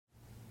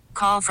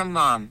Call from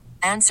mom.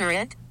 Answer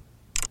it.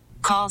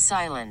 Call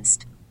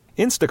silenced.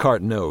 Instacart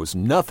knows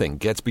nothing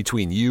gets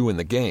between you and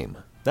the game.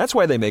 That's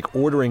why they make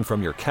ordering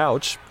from your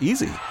couch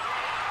easy.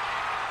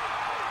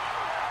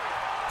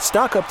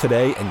 Stock up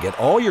today and get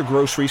all your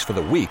groceries for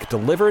the week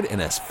delivered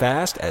in as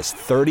fast as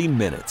 30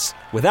 minutes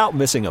without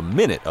missing a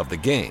minute of the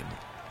game.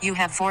 You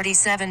have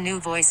 47 new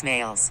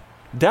voicemails.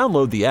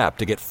 Download the app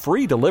to get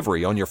free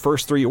delivery on your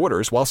first 3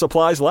 orders while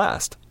supplies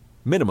last.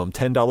 Minimum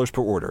 $10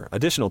 per order.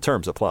 Additional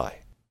terms apply.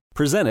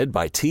 Presented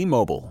by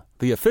T-Mobile,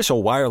 the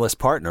official wireless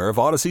partner of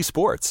Odyssey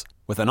Sports.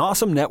 With an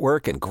awesome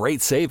network and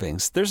great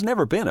savings, there's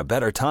never been a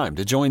better time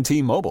to join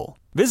T-Mobile.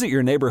 Visit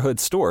your neighborhood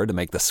store to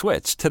make the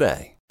switch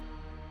today.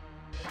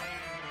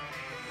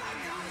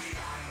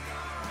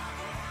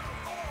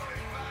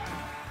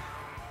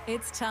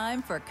 It's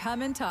time for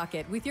Come and Talk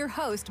It with your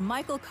host,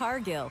 Michael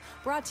Cargill,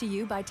 brought to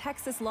you by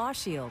Texas Law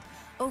Shield.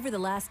 Over the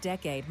last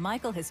decade,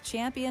 Michael has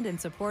championed and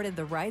supported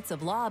the rights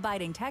of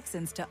law-abiding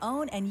Texans to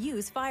own and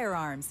use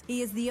firearms.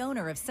 He is the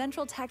owner of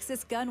Central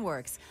Texas Gun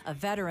Works, a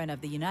veteran of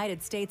the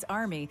United States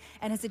Army,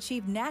 and has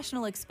achieved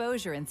national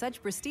exposure in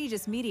such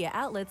prestigious media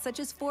outlets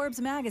such as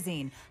Forbes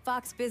Magazine,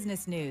 Fox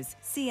Business News,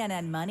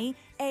 CNN Money,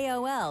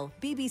 AOL,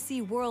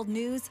 BBC World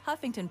News,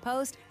 Huffington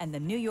Post, and the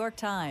New York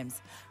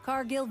Times.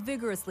 Cargill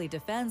vigorously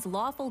defends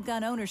lawful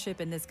gun ownership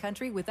in this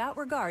country without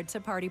regard to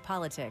party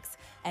politics.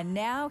 And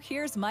now,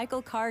 here's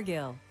Michael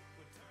Cargill.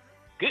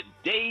 Good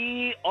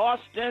day,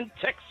 Austin,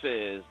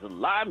 Texas, the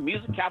live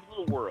music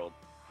capital of the world.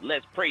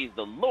 Let's praise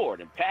the Lord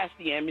and pass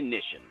the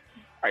ammunition.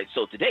 All right,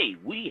 so today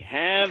we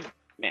have,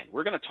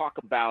 we're going to talk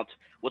about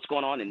what's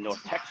going on in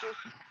North Texas.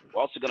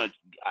 We're also going to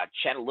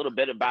chat a little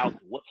bit about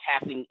what's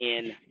happening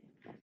in,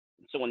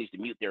 someone needs to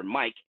mute their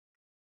mic.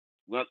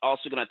 We're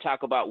also going to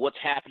talk about what's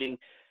happening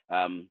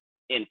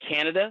in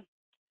Canada,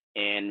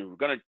 and we're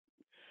going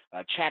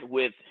to chat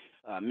with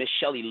Miss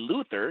Shelley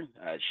Luther.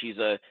 She's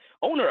a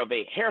owner of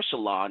a hair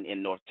salon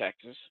in North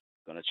Texas.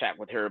 Going to chat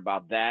with her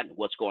about that,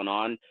 what's going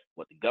on,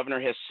 what the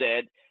governor has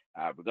said.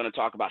 We're going to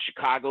talk about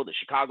Chicago, the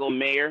Chicago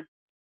mayor,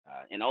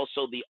 and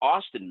also the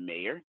Austin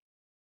mayor.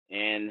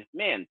 And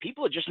man,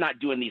 people are just not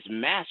doing these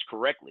masks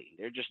correctly.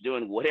 They're just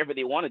doing whatever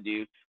they want to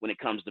do when it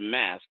comes to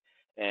masks.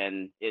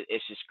 And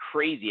it's just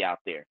crazy out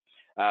there.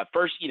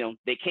 First,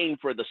 they came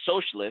for the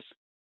socialists,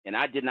 and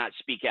I did not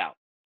speak out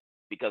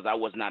because I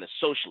was not a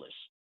socialist.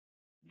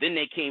 Then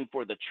they came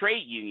for the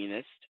trade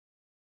unionist,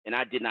 and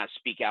I did not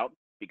speak out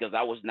because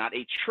I was not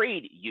a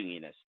trade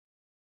unionist.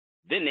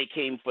 Then they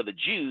came for the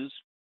Jews,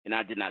 and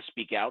I did not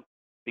speak out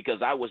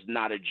because I was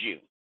not a Jew.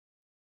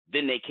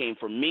 Then they came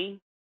for me,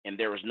 and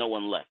there was no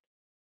one left.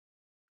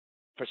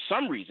 For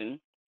some reason,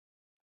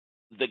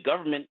 the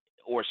government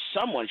or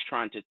someone's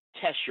trying to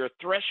test your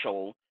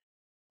threshold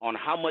on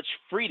how much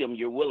freedom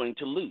you're willing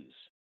to lose.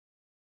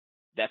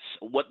 That's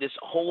what this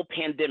whole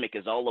pandemic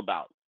is all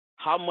about.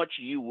 How much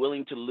are you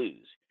willing to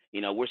lose?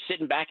 We're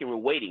sitting back and we're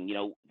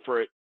waiting,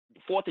 for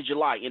 4th of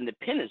July,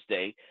 Independence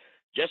Day,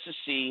 just to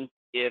see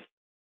if,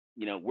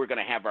 we're going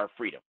to have our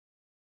freedom.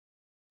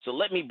 So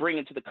let me bring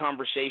into the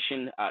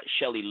conversation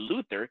Shelley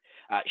Luther.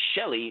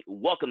 Shelley,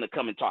 welcome to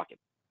Come and Talk It.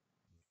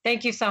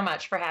 Thank you so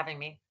much for having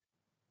me.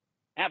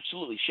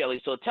 Absolutely,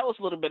 Shelley. So tell us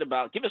a little bit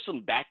give us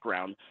some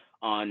background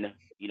on,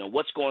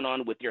 what's going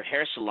on with your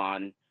hair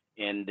salon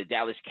and the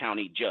Dallas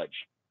County judge.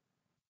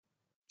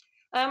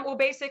 Well,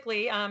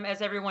 basically,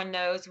 as everyone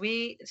knows,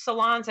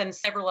 salons and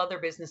several other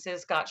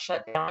businesses got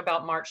shut down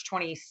about March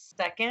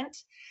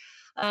 22nd.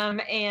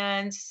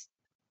 And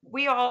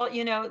we all,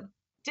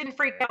 didn't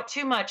freak out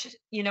too much,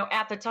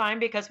 at the time,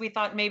 because we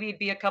thought maybe it'd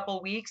be a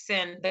couple weeks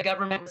and the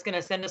government was going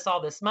to send us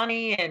all this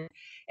money and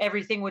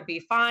everything would be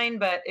fine.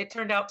 But it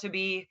turned out to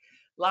be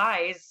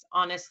lies,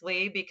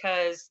 honestly,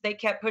 because they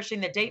kept pushing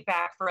the date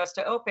back for us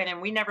to open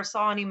and we never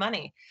saw any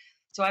money.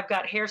 So I've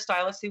got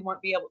hairstylists who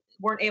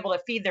weren't able to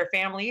feed their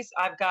families.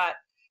 I've got,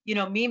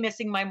 me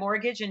missing my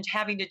mortgage and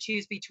having to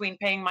choose between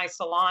paying my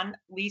salon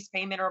lease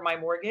payment or my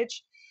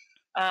mortgage.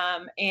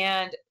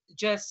 And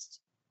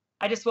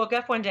I just woke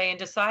up one day and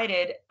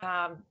decided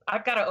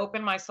I've got to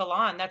open my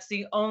salon. That's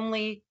the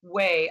only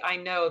way I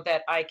know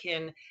that I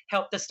can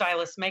help the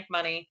stylists make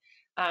money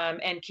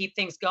and keep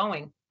things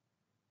going.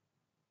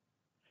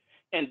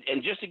 And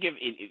just to give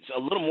a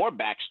little more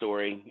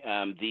backstory,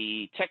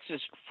 the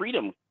Texas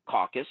Freedom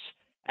Caucus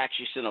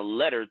actually sent a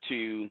letter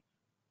to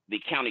the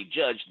county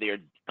judge there,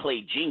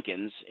 Clay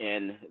Jenkins,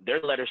 and their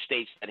letter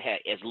states that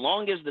as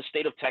long as the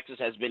state of Texas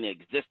has been in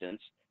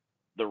existence,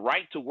 the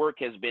right to work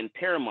has been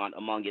paramount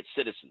among its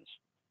citizens.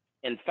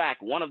 In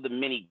fact, one of the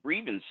many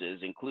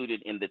grievances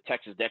included in the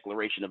Texas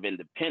Declaration of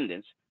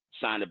Independence,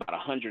 signed about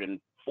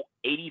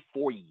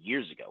 184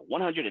 years ago,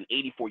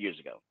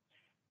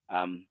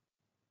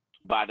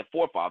 by the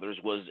forefathers,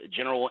 was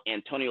General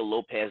Antonio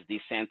Lopez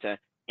de Santa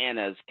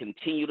Anna's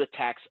continued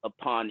attacks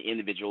upon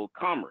individual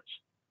commerce.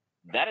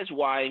 That is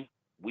why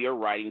we are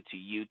writing to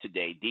you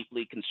today,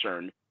 deeply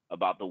concerned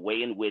about the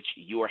way in which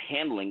you are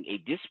handling a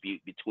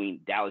dispute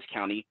between Dallas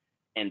County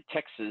and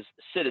Texas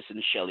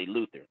citizen Shelley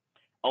Luther,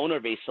 owner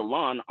of a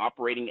salon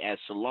operating as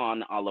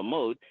Salon a la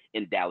Mode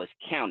in Dallas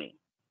County.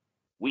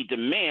 We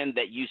demand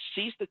that you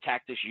cease the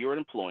tactics you're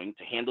employing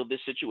to handle this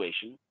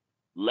situation,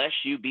 lest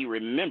you be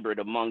remembered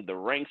among the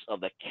ranks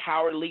of the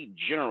cowardly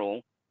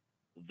general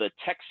the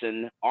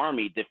Texan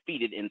army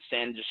defeated in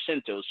San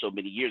Jacinto so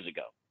many years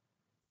ago.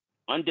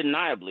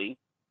 Undeniably,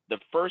 the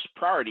first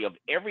priority of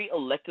every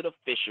elected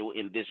official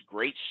in this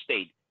great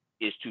state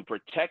is to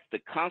protect the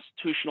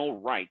constitutional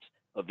rights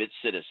of its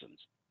citizens.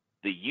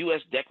 The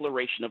U.S.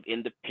 Declaration of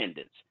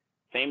Independence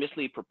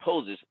famously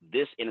proposes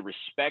this in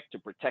respect to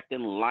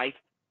protecting life,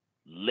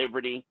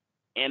 liberty,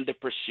 and the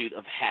pursuit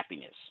of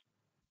happiness.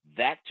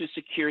 That to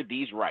secure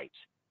these rights,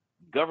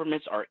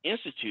 governments are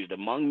instituted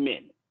among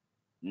men.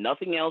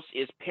 Nothing else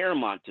is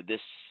paramount to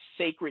this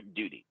sacred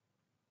duty.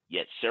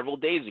 Yet several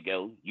days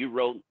ago, you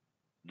wrote,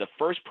 the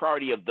first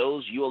priority of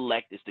those you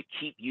elect is to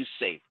keep you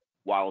safe,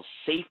 while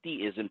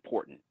safety is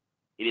important.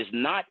 It is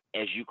not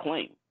as you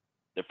claim.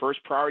 The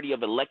first priority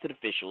of elected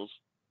officials,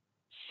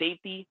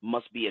 safety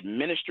must be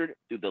administered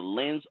through the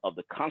lens of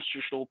the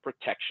constitutional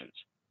protections.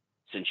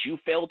 Since you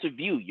fail to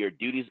view your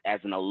duties as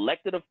an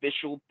elected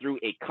official through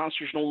a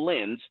constitutional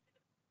lens,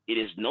 it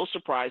is no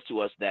surprise to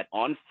us that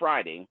on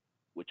Friday,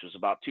 which was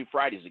about 2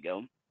 Fridays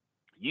ago,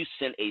 you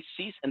sent a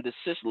cease and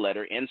desist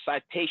letter and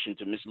citation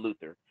to Ms.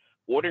 Luther,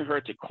 ordering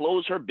her to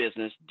close her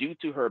business due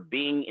to her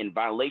being in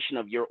violation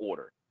of your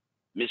order.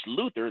 Ms.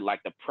 Luther,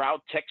 like the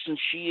proud Texan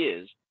she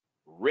is,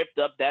 ripped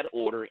up that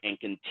order and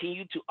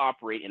continued to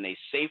operate in a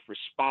safe,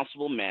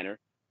 responsible manner.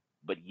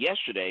 But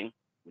yesterday,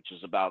 which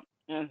was about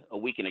a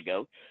weekend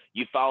ago,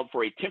 you filed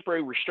for a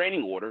temporary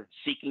restraining order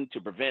seeking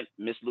to prevent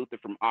Ms. Luther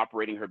from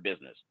operating her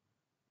business.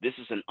 This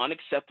is an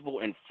unacceptable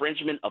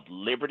infringement of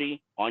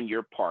liberty on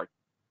your part,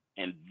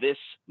 and this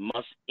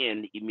must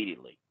end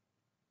immediately.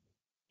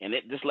 And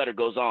this letter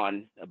goes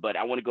on, but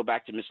I want to go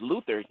back to Ms.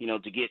 Luther,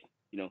 to get,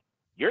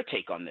 your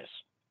take on this.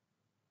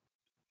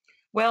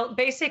 Well,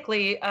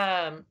 basically,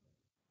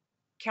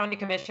 County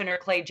Commissioner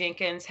Clay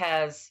Jenkins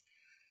has,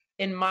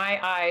 in my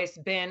eyes,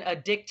 been a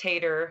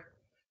dictator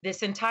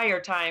this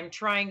entire time,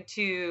 trying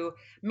to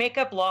make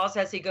up laws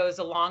as he goes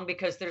along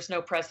because there's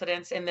no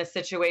precedence in this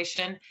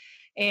situation.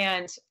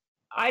 And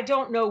I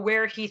don't know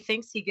where he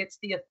thinks he gets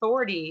the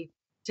authority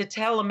to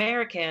tell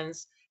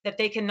Americans that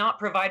they cannot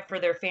provide for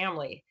their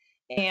family.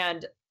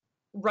 And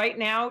right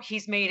now,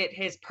 he's made it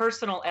his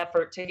personal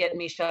effort to get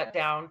me shut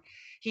down.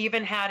 He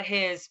even had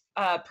his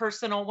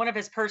one of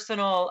his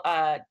personal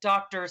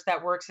doctors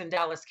that works in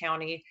Dallas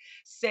County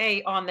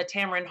say on the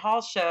Tamron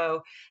Hall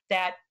show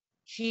that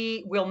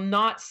he will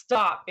not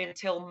stop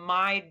until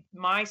my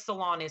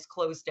salon is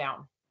closed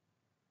down.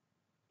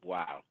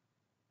 Wow.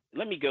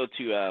 Let me go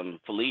to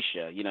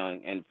Felicia,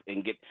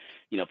 and get,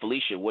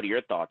 Felicia, what are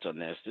your thoughts on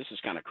this? This is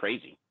kind of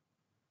crazy.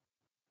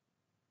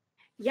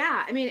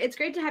 Yeah, I mean, it's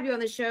great to have you on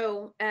the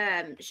show,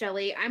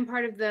 Shelly. I'm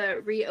part of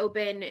the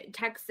Reopen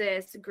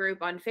Texas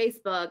group on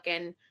Facebook,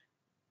 and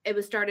it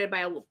was started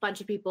by a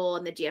bunch of people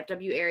in the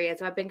DFW area.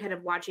 So I've been kind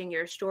of watching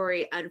your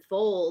story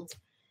unfold.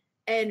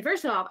 And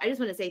first off, I just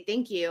want to say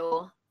thank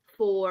you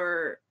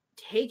for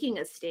taking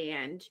a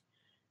stand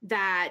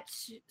that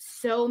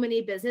so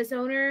many business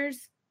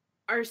owners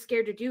are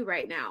scared to do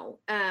right now.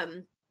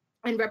 And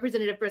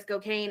Representative Briscoe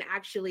Cain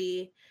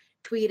actually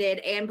tweeted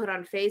and put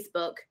on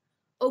Facebook,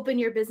 open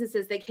your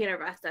businesses, they can't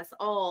arrest us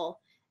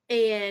all.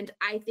 And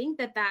I think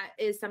that that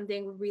is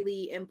something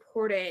really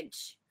important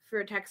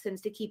for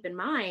Texans to keep in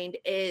mind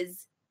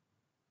is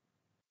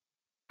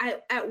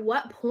at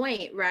what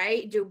point,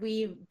 right, do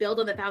we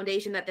build on the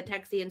foundation that the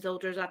Texian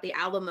soldiers at the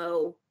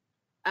Alamo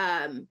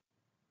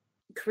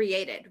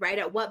created, right?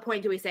 At what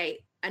point do we say,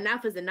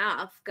 enough is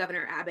enough,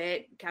 Governor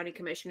Abbott, county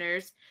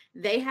commissioners?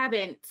 They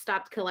haven't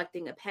stopped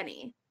collecting a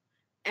penny,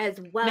 as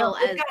well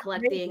as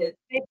collecting.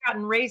 They've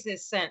gotten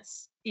raises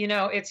since.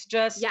 It's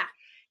just,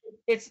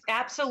 it's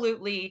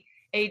absolutely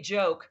a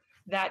joke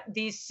that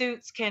these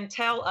suits can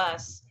tell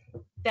us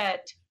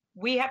that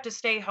we have to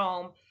stay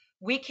home.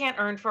 We can't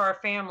earn for our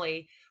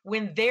family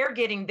when they're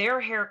getting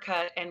their hair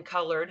cut and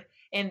colored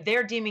and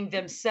they're deeming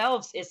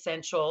themselves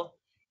essential.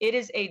 It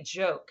is a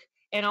joke.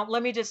 And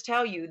let me just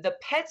tell you, the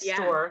pet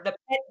store, the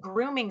pet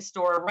grooming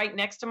store right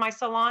next to my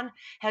salon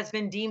has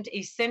been deemed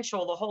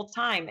essential the whole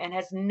time and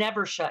has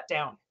never shut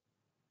down.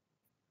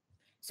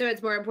 So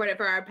it's more important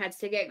for our pets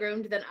to get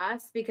groomed than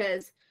us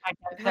because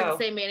I've had the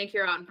same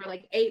manicure on for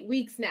like 8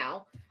 weeks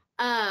now.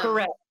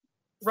 Correct.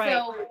 Right.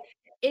 So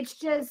it's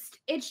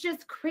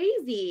just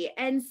crazy.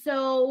 And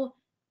so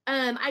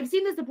I've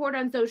seen the support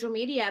on social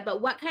media,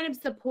 but what kind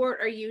of support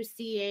are you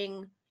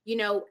seeing,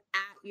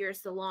 at your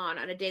salon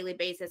on a daily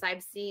basis? I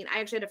actually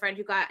had a friend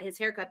who got his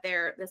haircut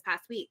there this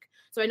past week.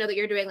 So I know that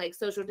you're doing like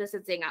social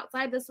distancing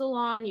outside the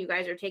salon. You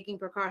guys are taking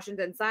precautions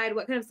inside.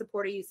 What kind of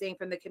support are you seeing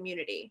from the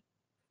community?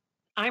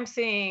 I'm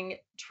seeing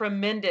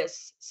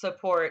tremendous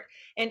support.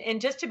 And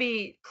just to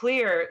be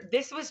clear,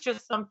 this was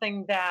just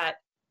something that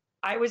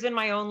I was in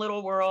my own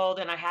little world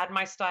and I had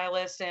my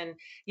stylist and,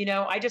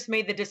 I just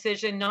made the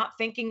decision not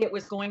thinking it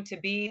was going to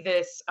be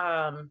this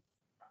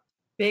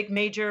big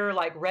major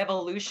like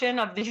revolution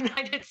of the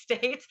United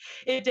States.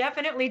 It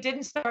definitely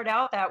didn't start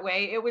out that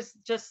way. It was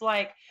just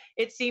like,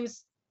 it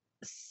seems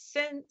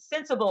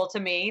sensible to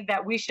me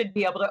that we should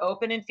be able to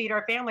open and feed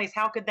our families.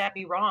 How could that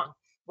be wrong?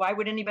 Why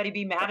would anybody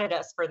be mad at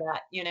us for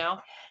that, you know?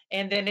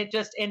 And then it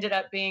just ended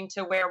up being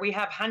to where we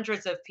have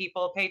hundreds of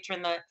people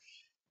patron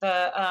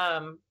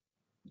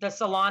the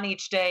salon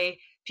each day,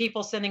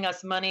 people sending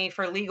us money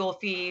for legal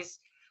fees,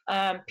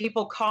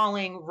 people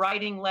calling,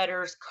 writing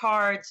letters,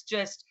 cards,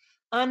 just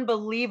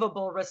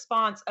unbelievable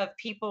response of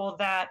people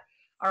that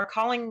are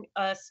calling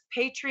us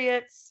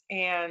patriots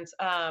and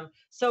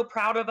so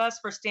proud of us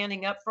for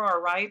standing up for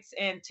our rights.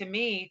 And to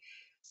me,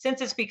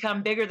 since it's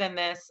become bigger than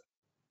this,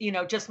 you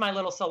know, just my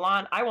little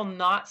salon, I will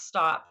not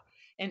stop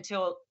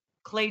until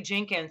Clay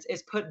Jenkins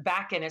is put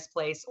back in his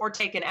place or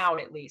taken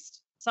out, at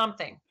least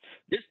something.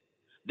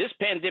 This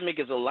pandemic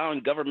is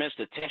allowing governments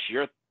to test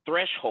your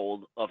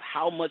threshold of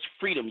how much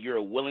freedom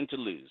you're willing to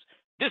lose.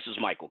 This is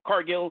Michael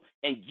Cargill,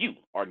 and you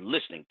are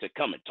listening to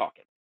Come and Talk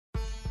It.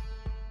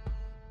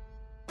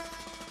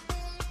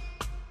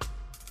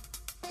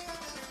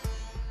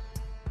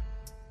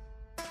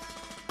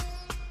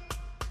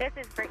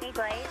 This is Brittany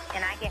Glaze,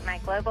 and I get my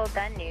global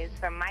gun news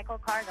from Michael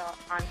Cargill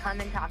on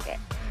Come and Talk It.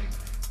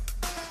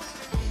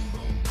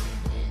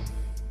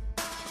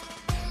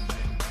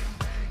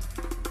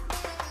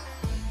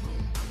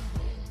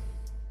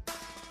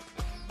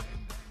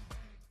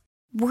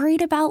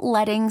 Worried about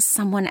letting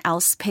someone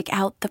else pick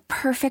out the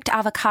perfect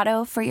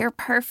avocado for your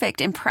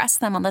perfect impress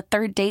them on the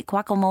third date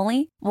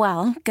guacamole?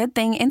 Well, good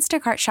thing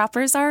Instacart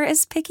shoppers are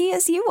as picky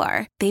as you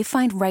are. They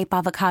find ripe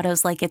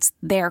avocados like it's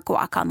their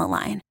guac on the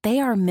line. They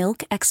are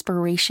milk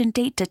expiration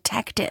date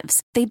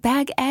detectives. They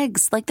bag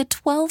eggs like the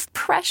 12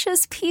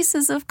 precious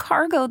pieces of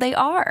cargo they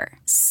are.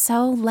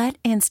 So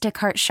let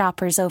Instacart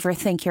shoppers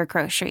overthink your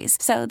groceries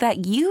so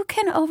that you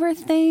can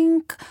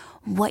overthink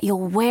what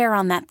you'll wear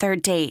on that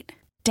third date.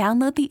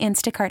 Download the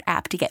Instacart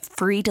app to get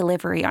free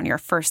delivery on your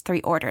first 3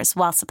 orders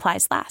while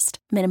supplies last.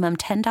 Minimum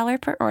 $10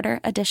 per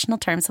order. Additional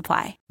terms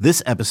apply.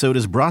 This episode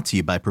is brought to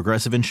you by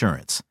Progressive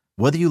Insurance.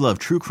 Whether you love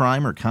true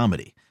crime or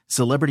comedy,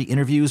 celebrity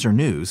interviews or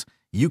news,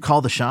 you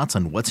call the shots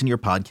on what's in your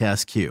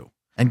podcast queue.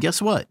 And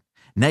guess what?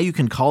 Now you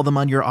can call them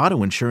on your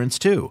auto insurance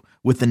too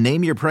with the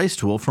Name Your Price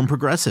tool from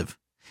Progressive.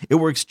 It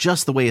works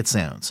just the way it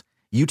sounds.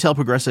 You tell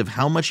Progressive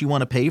how much you want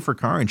to pay for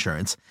car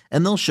insurance,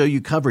 and they'll show you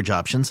coverage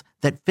options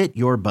that fit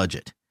your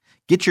budget.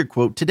 Get your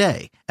quote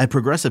today at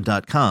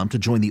Progressive.com to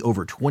join the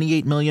over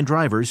 28 million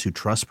drivers who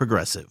trust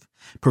Progressive.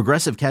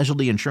 Progressive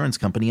Casualty Insurance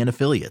Company and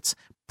Affiliates.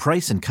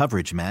 Price and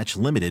coverage match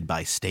limited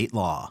by state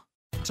law.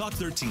 Talk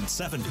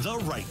 1370, the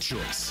right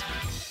choice.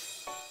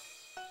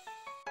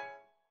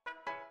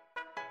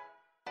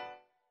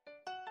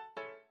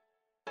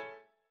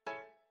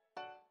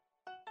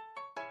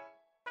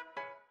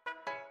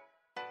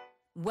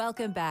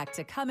 Welcome back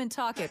to Come and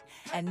Talk It.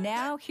 And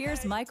now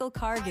here's Michael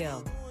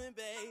Cargill.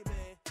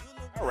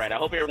 All right, I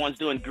hope everyone's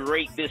doing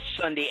great this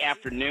Sunday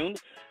afternoon.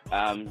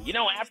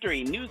 After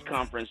a news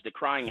conference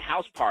decrying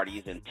house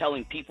parties and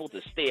telling people to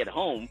stay at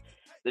home,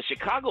 the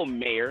Chicago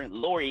mayor,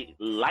 Lori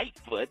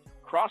Lightfoot,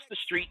 crossed the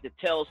street to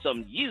tell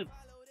some youth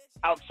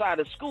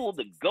outside of school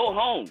to go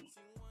home.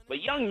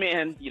 But young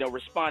men,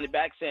 responded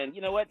back saying,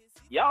 you know what,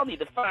 y'all need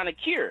to find a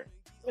cure.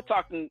 We're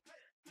talking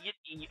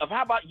of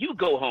how about you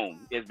go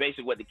home is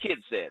basically what the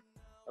kids said.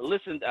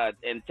 Listen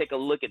and take a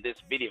look at this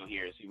video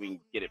here, see if we can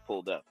get it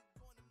pulled up.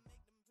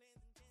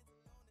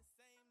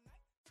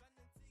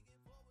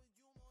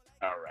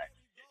 All right.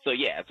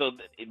 So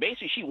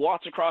basically she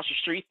walks across the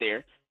street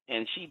there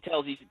and she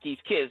tells these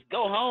kids,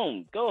 go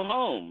home.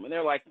 And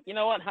they're like, you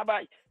know what? How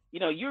about,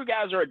 you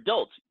guys are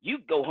adults. You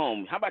go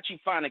home. How about you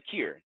find a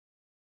cure?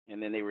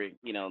 And then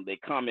they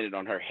commented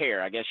on her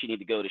hair. I guess she need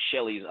to go to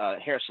Shelly's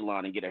hair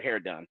salon and get her hair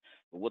done.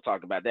 But we'll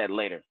talk about that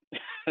later.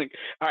 All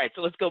right.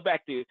 So let's go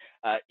back to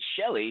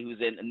Shelly,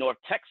 who's in North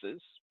Texas.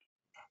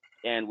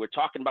 And we're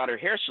talking about her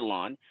hair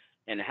salon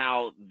and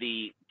how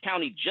the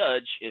county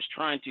judge is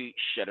trying to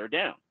shut her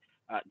down.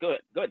 Go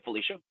ahead,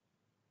 Felicia.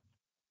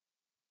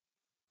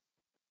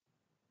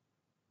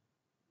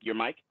 Your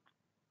mic.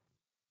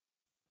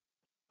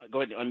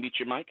 Go ahead and unmute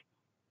your mic.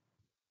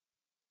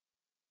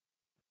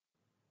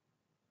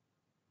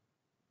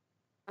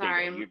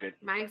 Sorry, you're good.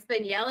 Mike's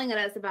been yelling at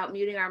us about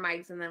muting our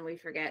mics and then we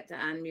forget to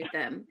unmute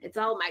them. It's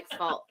all Mike's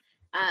fault.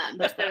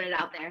 Just throwing it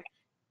out there.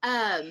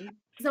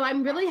 So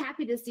I'm really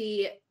happy to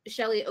see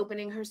Shelly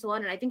opening her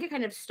salon, and I think it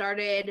kind of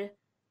started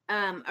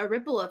a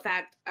ripple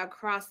effect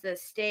across the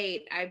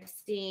state. I've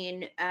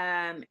seen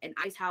an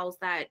ice house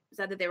that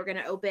said that they were going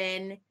to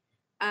open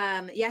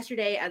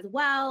yesterday as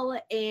well.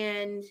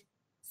 And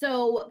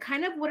so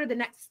kind of what are the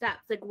next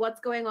steps? Like what's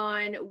going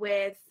on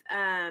with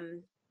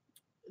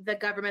the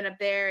government up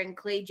there and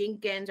Clay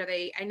Jenkins?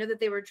 I know that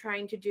they were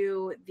trying to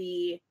do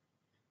the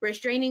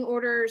restraining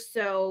orders.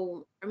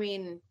 So, I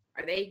mean,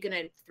 are they going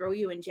to throw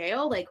you in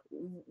jail? Like,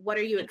 what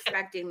are you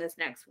expecting this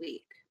next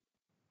week?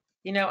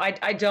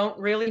 I don't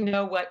really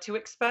know what to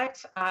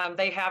expect.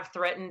 They have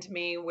threatened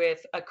me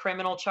with a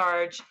criminal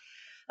charge.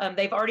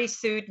 They've already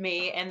sued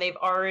me, and they've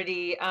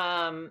already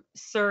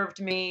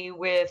served me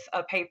with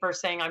a paper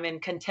saying I'm in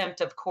contempt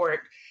of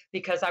court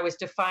because I was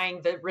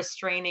defying the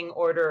restraining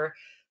order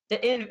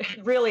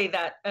really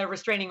that a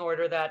restraining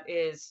order that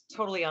is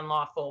totally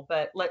unlawful.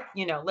 But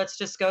let's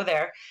just go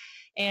there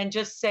and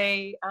just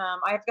say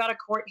I've got a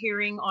court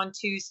hearing on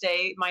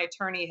Tuesday. My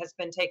attorney has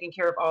been taking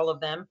care of all of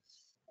them.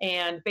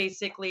 And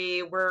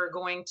basically, we're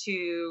going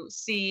to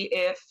see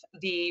if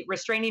the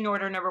restraining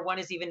order number 1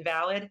 is even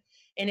valid.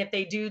 And if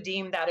they do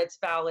deem that it's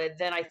valid,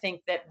 then I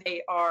think that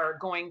they are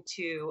going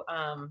to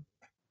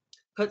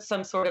put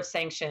some sort of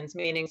sanctions,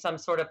 meaning some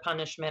sort of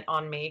punishment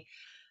on me.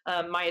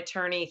 My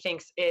attorney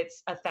thinks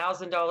it's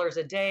 $1,000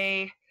 a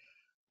day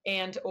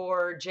and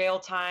or jail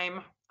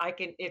time.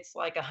 It's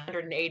like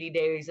 180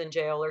 days in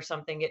jail or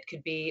something it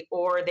could be,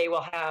 or they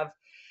will have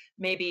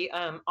maybe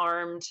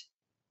armed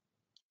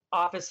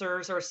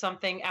officers or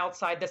something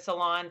outside the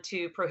salon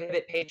to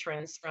prohibit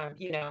patrons from,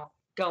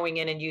 going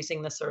in and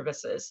using the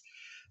services.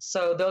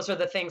 So those are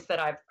the things that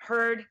I've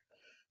heard.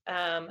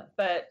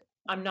 But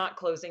I'm not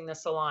closing the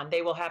salon.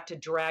 They will have to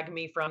drag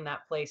me from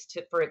that place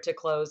for it to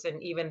close.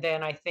 And even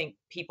then, I think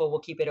people will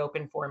keep it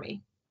open for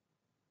me.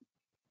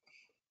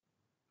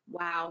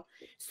 Wow.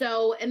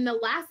 So in the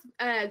last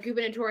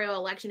gubernatorial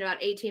election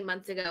about 18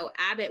 months ago,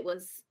 Abbott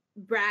was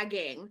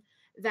bragging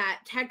that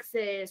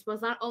Texas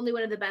was not only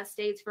one of the best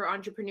states for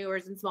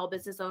entrepreneurs and small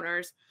business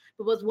owners,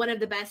 but was one of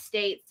the best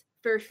states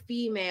for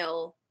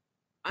female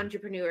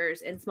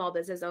entrepreneurs and small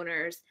business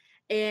owners.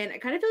 And I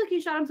kind of feel like he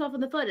shot himself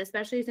in the foot,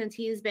 especially since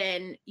he's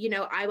been,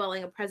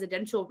 eyeballing a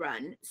presidential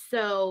run.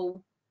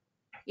 So,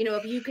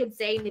 if you could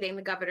say anything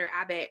to Governor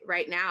Abbott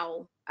right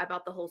now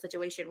about the whole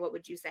situation, what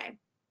would you say?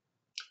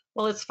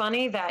 Well, it's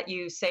funny that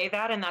you say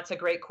that, and that's a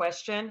great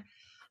question.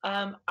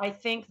 I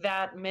think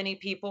that many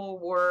people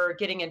were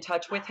getting in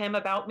touch with him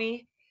about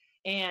me.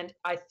 And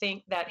I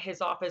think that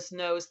his office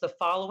knows the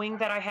following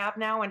that I have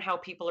now and how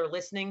people are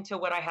listening to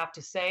what I have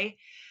to say.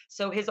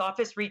 So his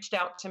office reached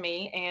out to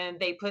me and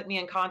they put me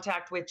in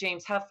contact with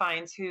James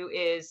Huffines, who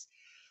is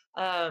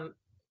a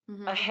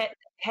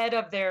head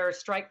of their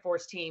strike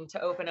force team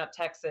to open up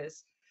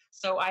Texas.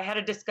 So I had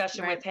a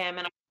discussion with him,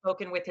 and I've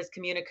spoken with his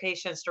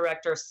communications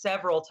director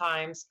several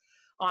times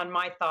on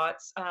my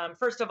thoughts.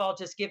 First of all,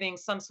 just giving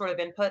some sort of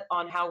input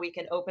on how we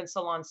can open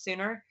salons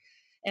sooner.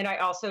 And I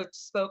also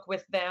spoke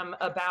with them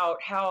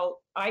about how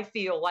I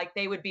feel like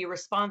they would be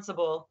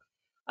responsible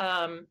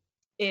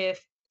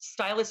if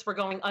stylists were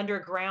going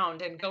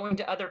underground and going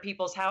to other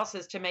people's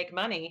houses to make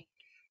money,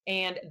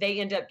 and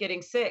they end up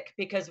getting sick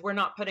because we're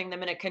not putting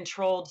them in a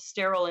controlled,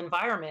 sterile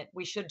environment.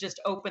 We should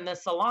just open the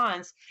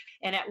salons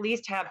and at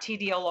least have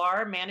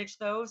TDLR manage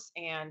those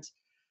and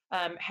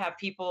have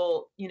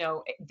people,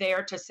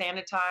 there to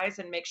sanitize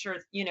and make sure,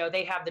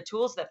 they have the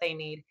tools that they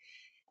need.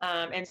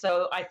 And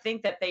so I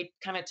think that they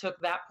kind of took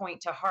that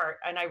point to heart.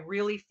 And I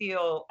really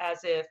feel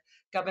as if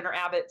Governor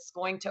Abbott's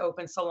going to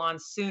open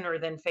salons sooner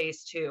than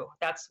phase 2.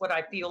 That's what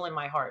I feel in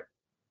my heart.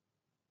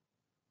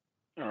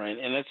 All right.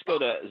 And let's go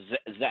to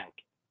Zach.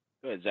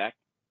 Go ahead, Zach.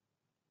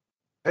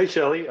 Hey,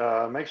 Shelly,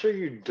 make sure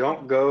you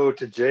don't go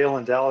to jail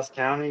in Dallas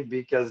County,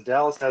 because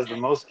Dallas has the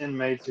most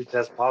inmates who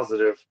test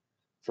positive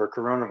for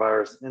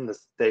coronavirus in the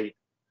state.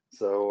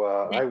 So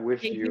I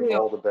wish you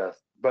all the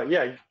best. But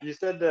yeah, you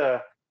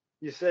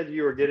said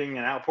you were getting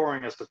an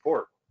outpouring of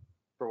support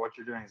for what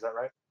you're doing. Is that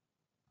right?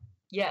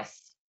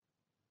 Yes.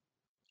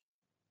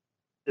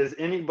 Is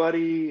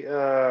anybody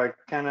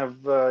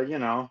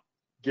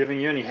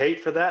giving you any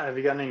hate for that? Have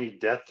you gotten any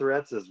death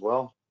threats as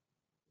well?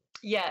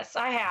 Yes,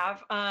 I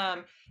have.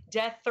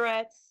 Death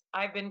threats.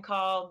 I've been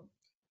called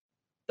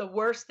the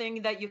worst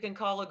thing that you can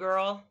call a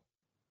girl,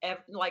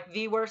 like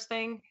the worst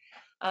thing.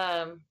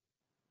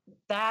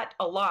 That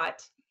a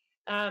lot.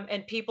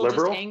 And people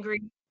liberal? Just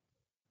angry.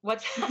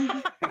 What's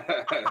okay,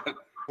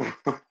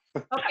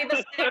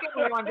 the second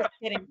one, I'm just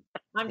kidding.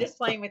 I'm just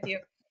playing with you.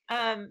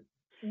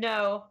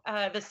 No,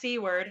 the C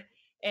word.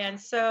 And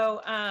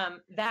so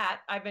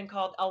that I've been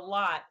called a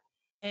lot.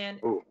 And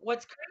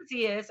what's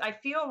crazy is I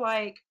feel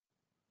like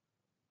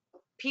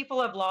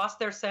people have lost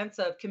their sense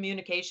of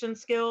communication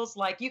skills.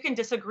 Like, you can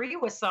disagree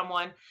with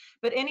someone,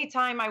 but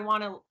anytime I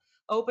want to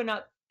open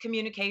up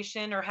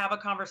communication or have a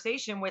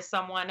conversation with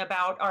someone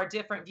about our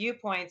different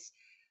viewpoints,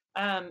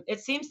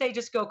 it seems they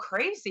just go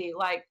crazy,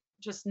 like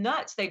just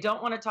nuts. They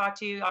don't want to talk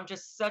to you. I'm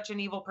just such an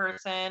evil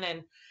person,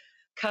 and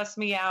cuss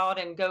me out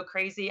and go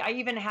crazy. I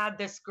even had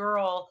this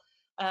girl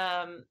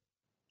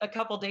a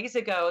couple days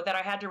ago that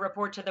I had to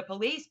report to the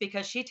police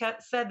because she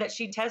said that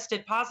she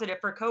tested positive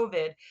for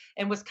COVID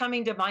and was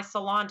coming to my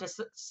salon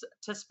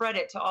to spread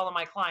it to all of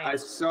my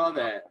clients.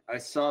 I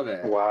saw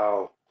that.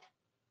 Wow.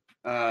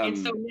 And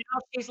so now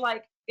she's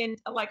like,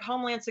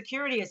 Homeland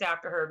Security is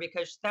after her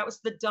because that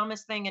was the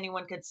dumbest thing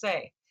anyone could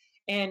say.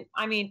 And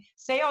I mean,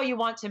 say all you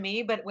want to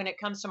me, but when it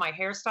comes to my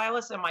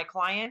hairstylist and my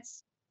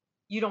clients,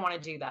 you don't want to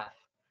do that.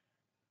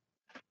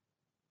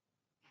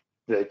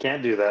 They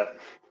can't do that.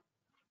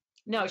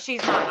 No,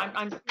 she's not.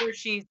 I'm sure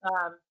she's,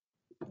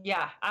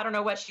 I don't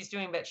know what she's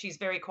doing, but she's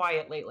very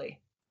quiet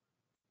lately.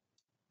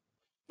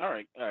 All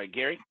right,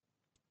 Gary.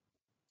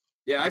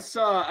 Yeah,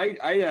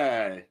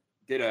 I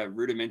did a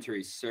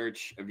rudimentary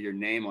search of your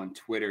name on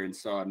Twitter and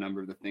saw a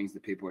number of the things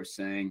that people are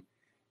saying.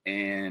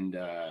 And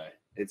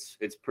It's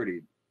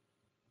pretty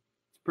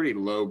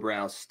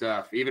lowbrow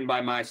stuff, even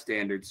by my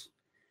standards.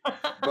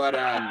 But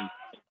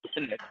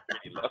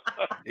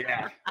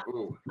yeah,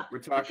 ooh, we're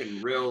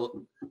talking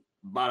real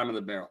bottom of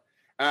the barrel.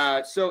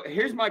 So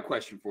here's my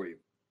question for you.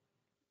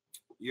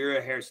 You're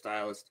a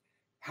hairstylist.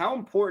 How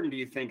important do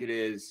you think it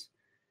is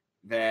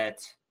that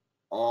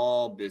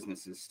all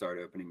businesses start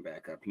opening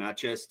back up, not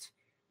just,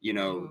 you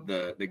know,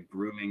 the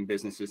grooming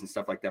businesses and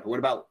stuff like that, but what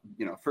about,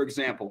 you know, for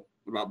example,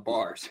 what about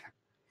bars?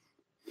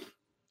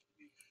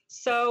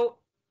 So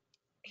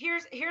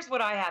here's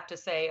what I have to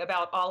say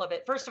about all of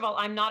it. First of all,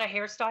 I'm not a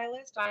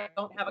hairstylist. I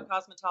don't have a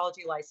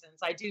cosmetology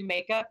license. I do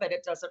makeup, but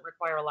it doesn't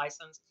require a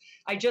license.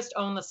 I just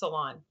own the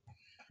salon.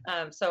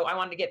 So I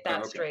wanted to get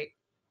that straight.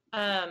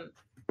 I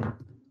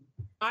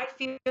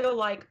feel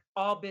like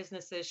all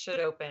businesses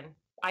should open.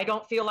 I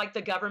don't feel like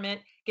the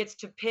government gets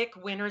to pick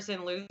winners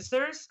and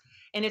losers,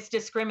 and it's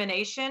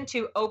discrimination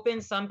to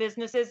open some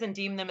businesses and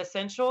deem them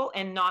essential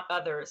and not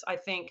others. I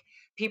think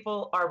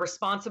people are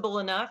responsible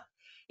enough.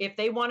 If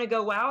they want to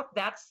go out,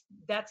 that's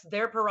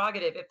their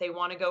prerogative. If they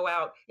want to go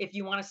out, if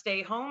you want to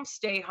stay home,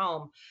 stay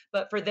home.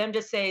 But for them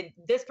to say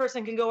this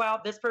person can go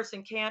out, this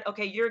person can't,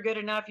 okay, you're good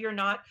enough, you're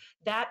not,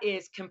 that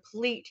is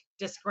complete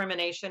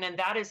discrimination. And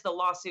that is the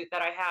lawsuit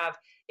that I have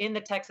in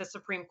the Texas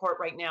Supreme Court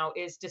right now,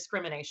 is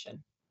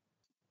discrimination.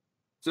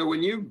 So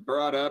when you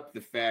brought up the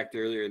fact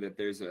earlier that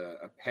there's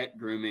a pet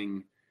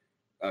grooming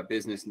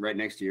business right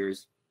next to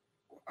yours,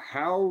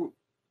 how,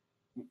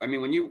 I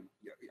mean,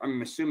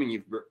 I'm assuming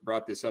you've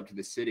brought this up to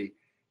the city.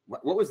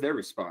 What was their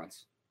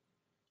response?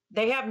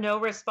 They have no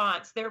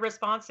response. Their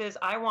response is,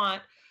 I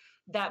want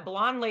that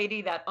blonde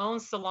lady that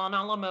owns Salon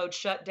a la Mode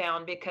shut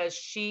down because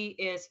she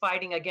is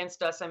fighting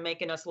against us and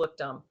making us look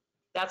dumb.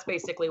 That's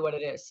basically what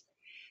it is.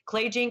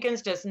 Clay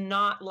Jenkins does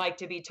not like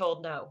to be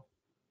told no.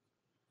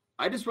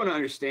 I just want to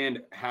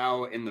understand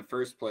how, in the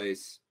first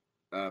place,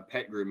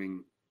 pet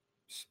grooming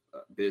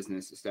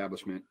business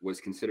establishment was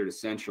considered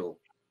essential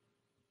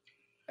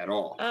at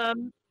all.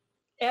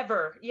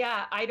 Ever.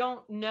 Yeah, I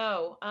don't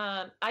know.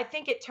 I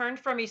think it turned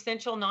from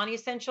essential,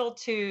 non-essential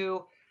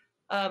to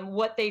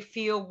what they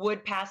feel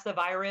would pass the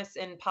virus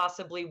and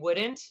possibly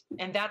wouldn't.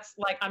 And that's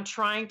like, I'm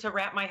trying to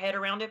wrap my head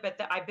around it, but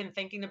I've been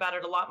thinking about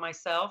it a lot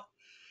myself,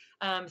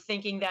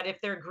 thinking that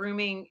if they're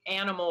grooming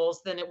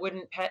animals, then it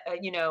wouldn't,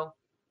 you know,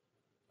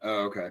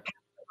 oh, okay, pass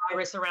the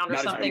virus around or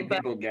not something. As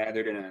many people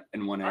gathered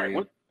in one area.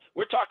 All right,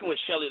 we're talking with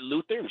Shelly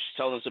Luther, and she's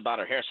telling us about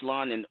her hair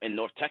salon in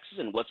North Texas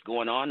and what's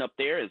going on up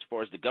there as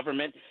far as the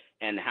government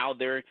and how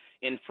they're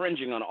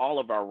infringing on all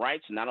of our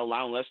rights and not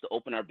allowing us to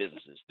open our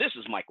businesses. This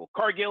is Michael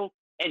Cargill,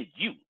 and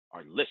you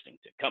are listening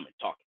to Come and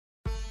Talk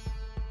It.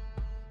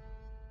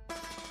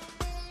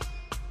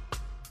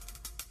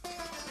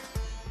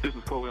 This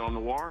is Chloe on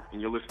Noir, and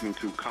you're listening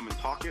to Come and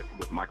Talk It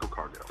with Michael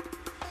Cargill.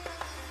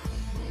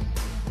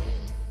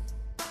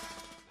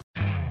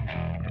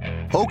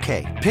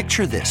 Okay,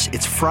 picture this.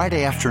 It's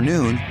Friday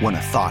afternoon when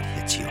a thought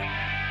hits you.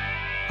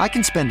 I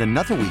can spend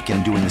another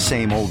weekend doing the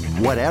same old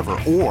whatever,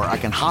 or I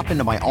can hop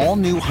into my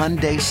all-new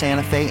Hyundai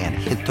Santa Fe and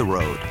hit the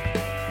road.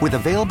 With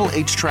available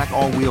H-Track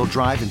all-wheel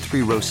drive and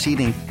 3-row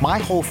seating, my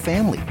whole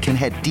family can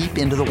head deep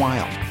into the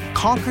wild.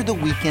 Conquer the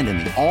weekend in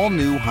the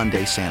all-new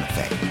Hyundai Santa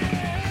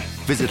Fe.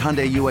 Visit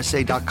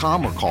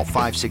HyundaiUSA.com or call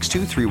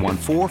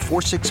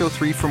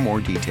 562-314-4603 for more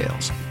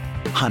details.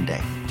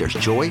 Hyundai, there's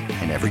joy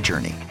in every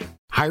journey.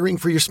 Hiring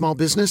for your small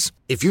business?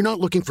 If you're not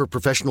looking for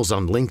professionals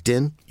on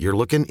LinkedIn, you're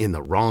looking in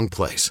the wrong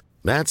place.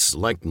 That's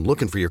like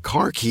looking for your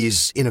car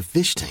keys in a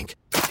fish tank.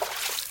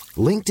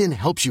 LinkedIn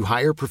helps you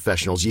hire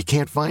professionals you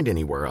can't find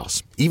anywhere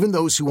else, even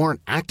those who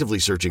aren't actively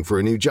searching for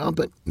a new job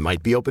but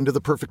might be open to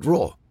the perfect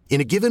role.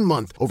 In a given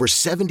month, over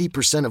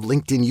 70% of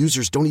LinkedIn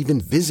users don't even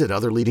visit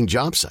other leading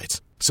job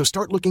sites. So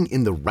start looking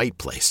in the right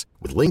place.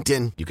 With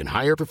LinkedIn, you can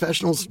hire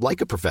professionals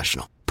like a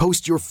professional.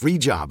 Post your free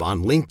job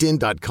on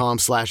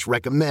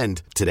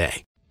linkedin.com/recommend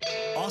today.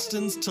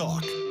 Austin's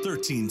Talk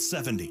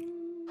 1370.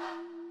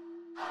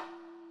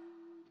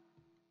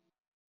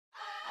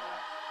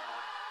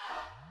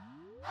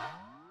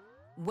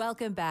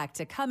 Welcome back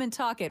to Come and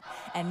Talk It.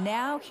 And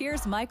now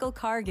here's Michael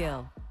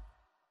Cargill.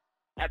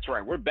 That's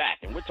right. We're back,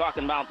 and we're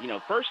talking about,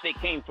 first they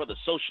came for the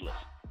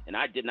socialists, and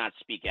I did not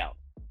speak out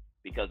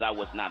because I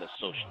was not a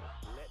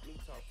socialist.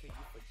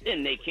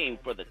 Then they came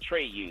for the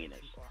trade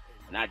unionists,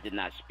 and I did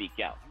not speak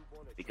out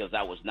because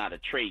I was not a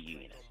trade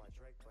unionist.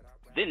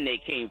 Then they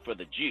came for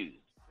the Jews,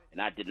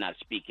 and I did not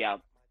speak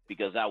out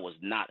because I was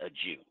not a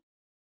Jew.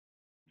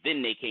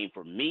 Then they came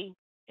for me,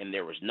 and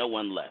there was no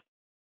one left.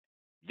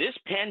 This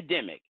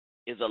pandemic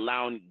is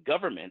allowing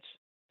governments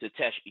to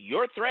test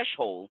your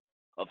threshold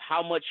of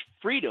how much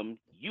freedom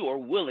you are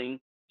willing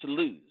to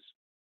lose.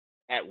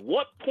 At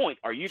what point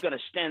are you going to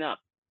stand up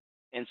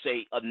and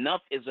say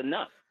enough is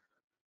enough?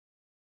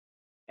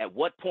 At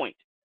what point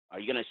are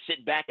you going to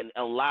sit back and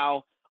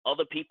allow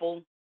other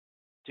people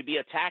to be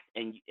attacked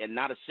and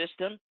not assist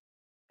them?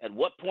 At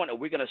what point are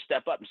we going to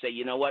step up and say,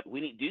 you know what, we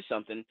need to do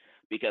something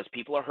because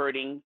people are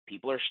hurting,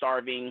 people are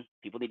starving,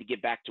 people need to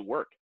get back to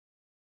work?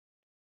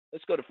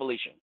 Let's go to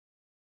Felicia.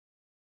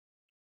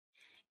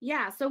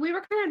 Yeah, so we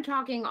were kind of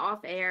talking off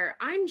air.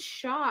 I'm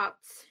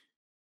shocked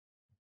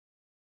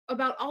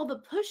about all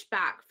the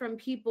pushback from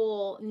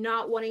people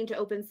not wanting to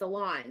open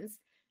salons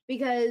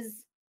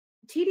because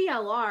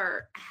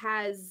TDLR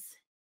has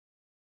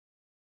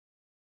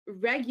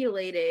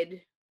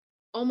regulated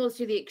almost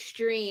to the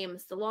extreme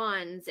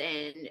salons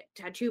and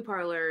tattoo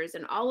parlors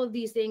and all of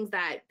these things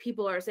that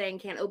people are saying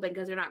can't open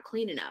because they're not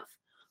clean enough.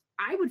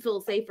 I would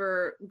feel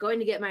safer going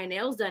to get my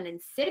nails done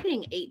and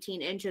sitting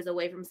 18 inches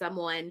away from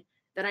someone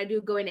than I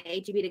do going to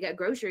H-E-B to get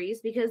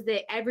groceries because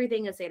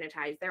everything is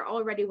sanitized. They're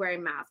already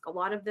wearing masks. A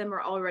lot of them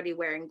are already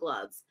wearing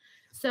gloves.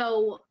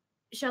 So,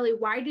 Shelly,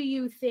 why do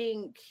you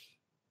think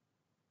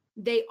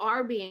they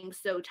are being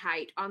so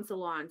tight on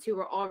salons who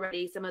are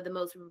already some of the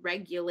most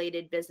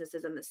regulated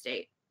businesses in the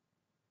state?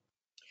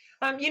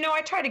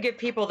 I try to give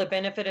people the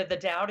benefit of the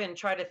doubt and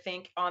try to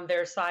think on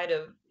their side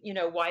of,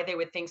 why they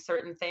would think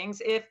certain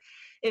things.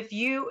 If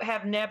you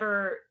have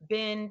never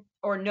been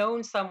or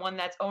known someone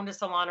that's owned a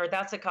salon or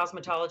that's a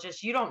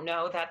cosmetologist, you don't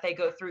know that they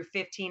go through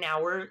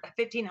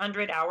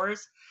 1,500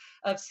 hours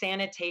of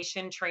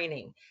sanitation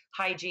training,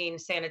 hygiene,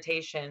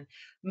 sanitation.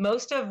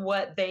 Most of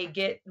what they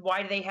get,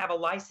 why they have a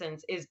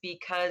license is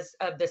because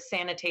of the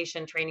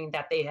sanitation training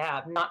that they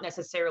have, not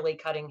necessarily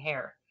cutting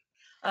hair.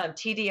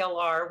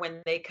 TDLR,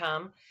 when they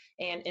come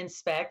and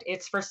inspect,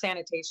 it's for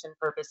sanitation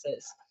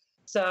purposes.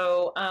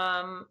 So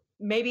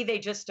maybe they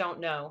just don't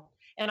know.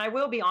 And I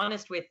will be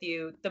honest with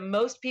you, the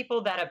most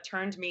people that have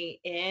turned me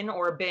in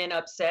or been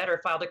upset or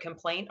filed a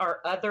complaint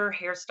are other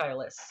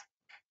hairstylists.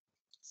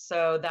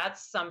 So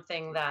that's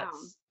something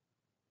that's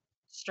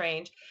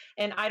strange.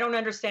 And I don't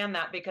understand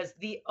that because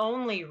the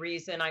only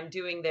reason I'm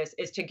doing this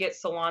is to get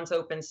salons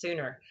open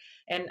sooner.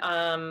 And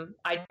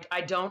I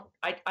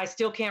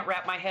still can't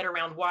wrap my head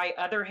around why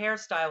other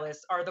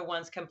hairstylists are the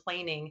ones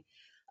complaining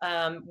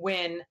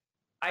when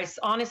I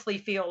honestly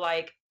feel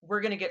like we're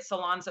going to get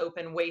salons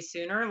open way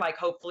sooner, like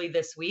hopefully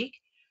this week.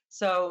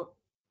 So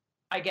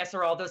I guess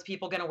are all those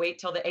people going to wait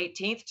till the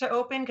 18th to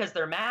open because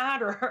they're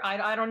mad, or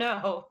I don't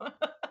know.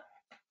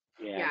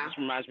 Yeah, this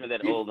reminds me of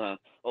that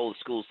old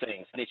school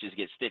saying, snitches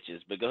get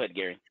stitches. But go ahead,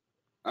 Gary.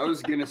 I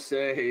was going to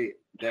say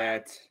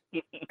that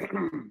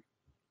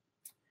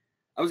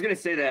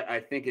I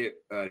think do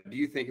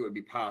you think it would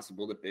be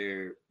possible that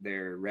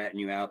they're ratting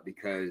you out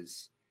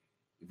because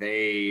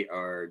they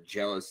are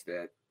jealous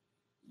that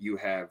you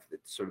have the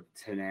sort of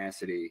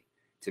tenacity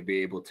to be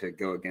able to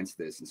go against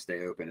this and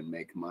stay open and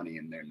make money,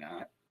 and they're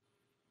not?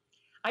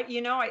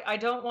 I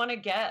don't want to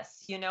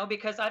guess,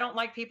 because I don't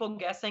like people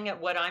guessing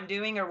at what I'm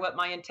doing or what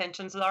my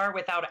intentions are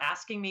without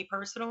asking me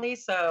personally.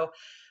 So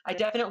I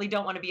definitely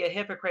don't want to be a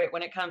hypocrite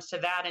when it comes to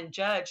that and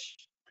judge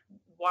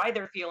why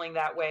they're feeling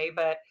that way.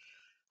 But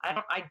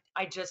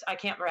I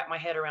can't wrap my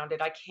head around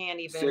it. I can't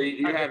even. So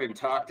you haven't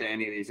talked to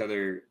any of these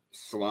other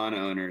salon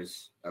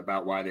owners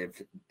about why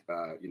they've,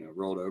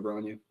 rolled over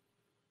on you?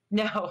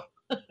 No,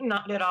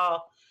 not at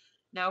all.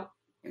 Nope.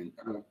 And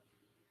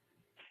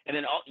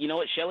then, you know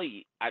what,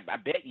 Shelly, I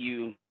bet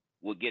you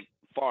will get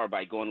far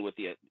by going with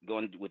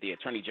the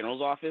Attorney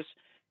General's office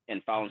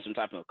and filing some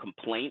type of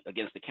complaint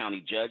against the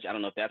county judge. I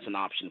don't know if that's an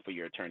option for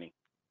your attorney.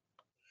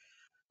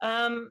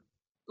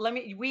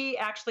 We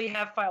actually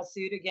have filed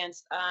suit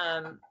against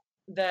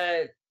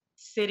the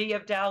city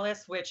of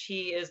Dallas, which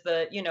he is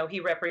he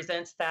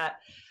represents that.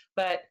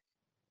 But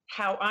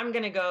how I'm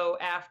going to go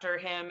after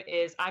him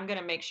is I'm going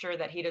to make sure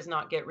that he does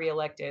not get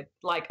reelected.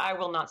 Like, I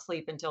will not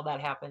sleep until that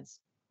happens.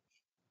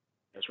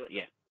 That's right.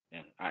 Yeah.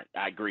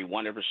 I agree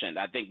 100%.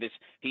 I think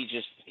he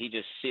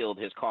just sealed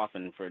his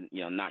coffin for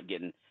not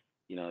getting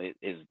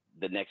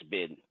the next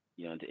bid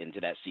into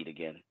that seat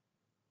again.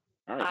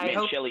 All right,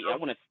 man, Shelly, I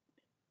want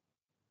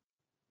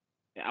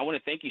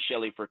to thank you,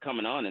 Shelly, for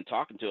coming on and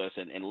talking to us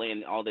and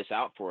laying all this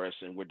out for us.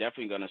 And we're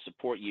definitely going to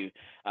support you.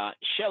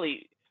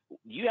 Shelly,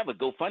 you have a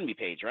GoFundMe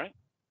page, right?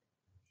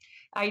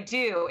 I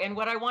do. And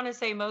what I want to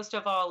say most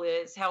of all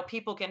is how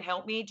people can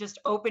help me. Just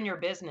open your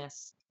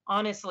business.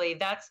 Honestly,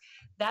 that's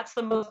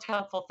the most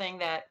helpful thing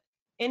that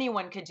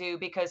anyone could do,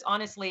 because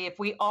honestly, if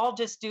we all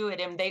just do it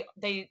and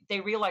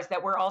they realize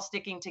that we're all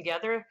sticking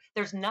together,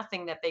 there's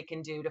nothing that they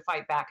can do to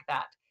fight back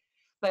that.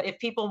 But if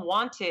people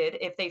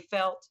if they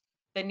felt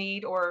the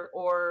need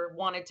or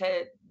wanted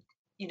to,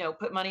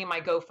 put money in my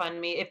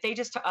GoFundMe, if they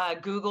just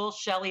Google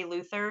Shelly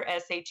Luther,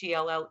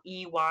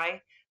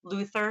 SHELLEY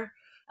Luther,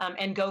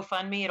 and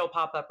GoFundMe, it'll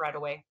pop up right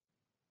away.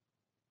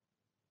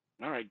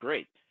 All right,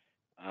 great.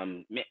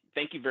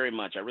 Thank you very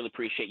much. I really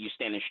appreciate you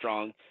standing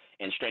strong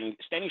and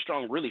standing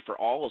strong really for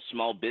all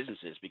small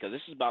businesses, because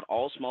this is about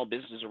all small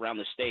businesses around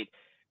the state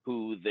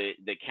who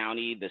the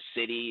county, the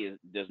city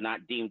does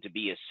not deem to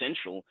be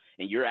essential.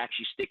 And you're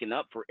actually sticking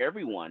up for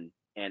everyone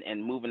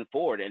and moving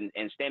forward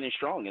and standing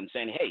strong and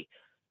saying, hey,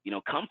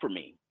 come for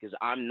me, because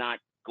I'm not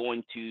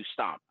going to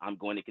stop. I'm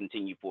going to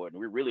continue forward.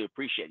 And we really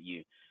appreciate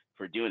you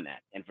for doing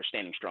that and for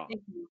standing strong.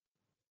 Thank you.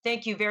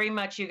 Thank you very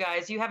much, you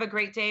guys. You have a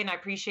great day, and I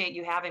appreciate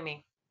you having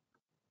me.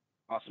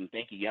 Awesome.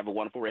 Thank you. You have a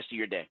wonderful rest of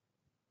your day.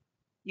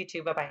 You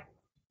too. Bye-bye.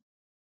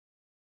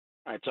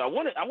 All right, so I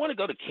want to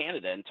go to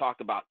Canada and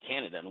talk about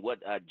Canada and what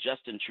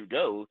Justin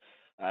Trudeau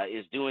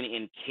is doing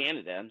in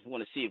Canada. I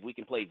want to see if we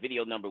can play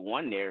video number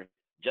 1 there.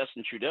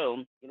 Justin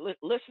Trudeau,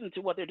 listen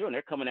to what they're doing.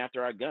 They're coming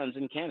after our guns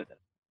in Canada.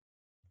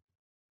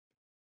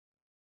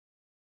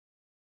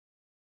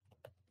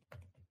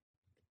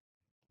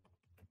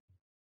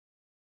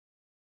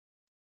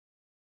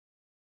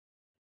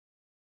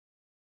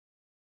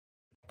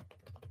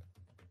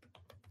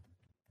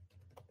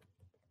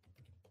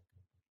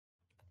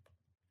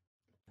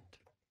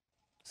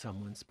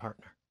 Someone's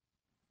partner.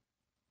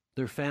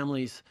 Their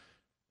families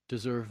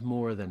deserve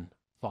more than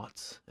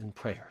thoughts and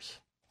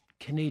prayers.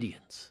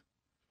 Canadians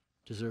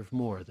deserve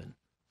more than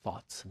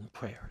thoughts and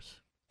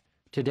prayers.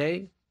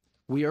 Today,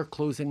 we are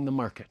closing the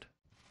market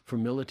for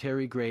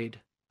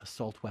military-grade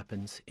assault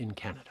weapons in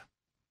Canada.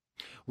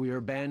 We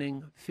are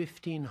banning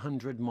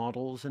 1,500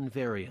 models and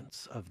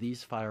variants of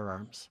these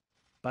firearms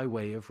by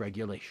way of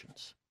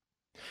regulations.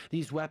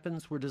 These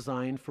weapons were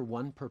designed for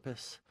one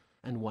purpose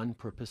and one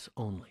purpose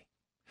only: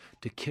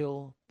 to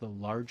kill the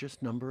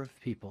largest number of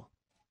people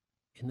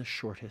in the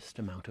shortest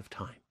amount of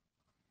time.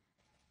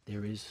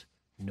 There is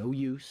no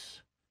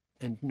use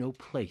and no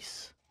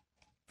place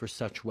for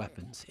such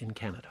weapons in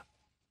Canada.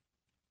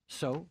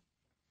 So,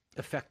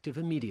 effective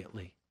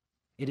immediately,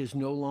 it is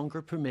no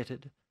longer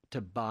permitted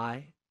to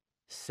buy,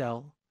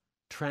 sell,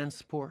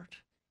 transport,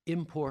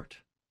 import,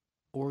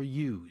 or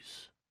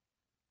use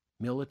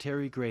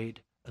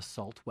military-grade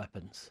assault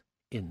weapons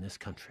in this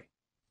country.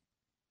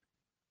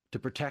 To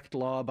protect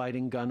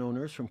law-abiding gun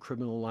owners from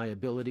criminal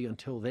liability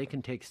until they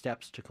can take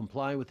steps to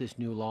comply with this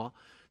new law,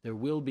 there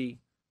will be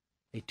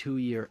a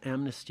 2-year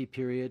amnesty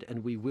period,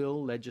 and we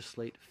will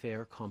legislate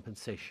fair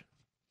compensation.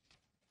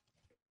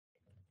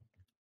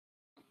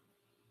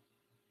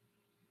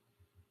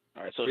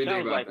 All right, so it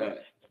sounds like it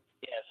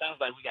sounds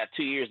like we got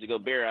 2 years to go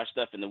bury our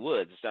stuff in the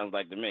woods. It sounds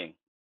like to me.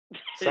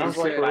 Sounds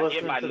like we're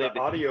listening to the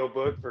audio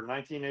book for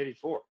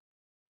 1984.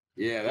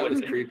 Yeah, that was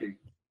creepy.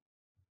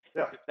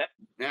 Yeah.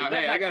 Now,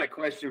 hey, I got a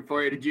question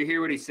for you. Did you hear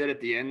what he said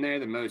at the end there?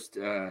 The most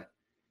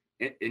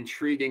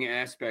intriguing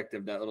aspect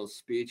of that little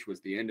speech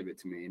was the end of it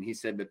to me. And he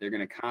said that they're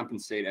going to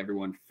compensate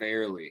everyone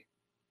fairly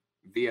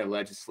via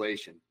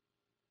legislation.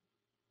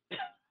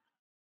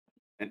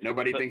 And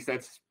nobody thinks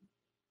that's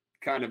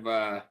kind of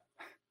a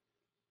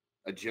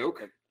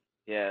joke?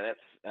 Yeah,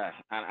 that's.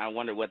 I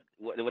wonder what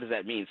does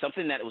that mean?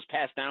 Something that was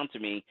passed down to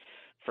me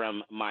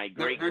from my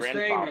great grandfather.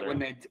 They're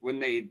saying that when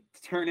they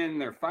turn in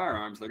their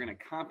firearms, they're going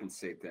to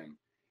compensate them,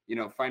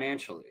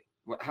 financially.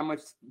 How much?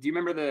 Do you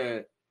remember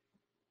the?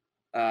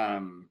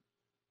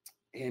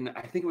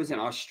 I think it was in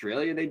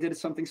Australia, they did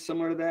something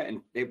similar to that,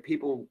 and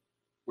people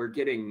were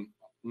getting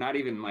not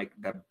even like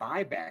the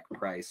buyback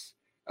price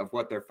of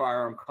what their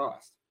firearm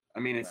cost.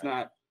 I mean, it's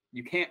not.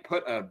 You can't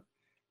put a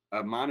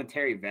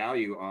monetary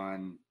value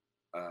on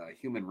a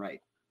human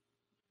right.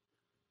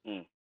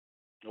 What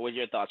are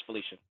your thoughts,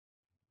 Felicia?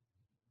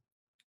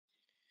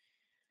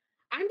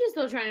 I'm just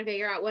still trying to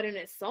figure out what an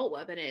assault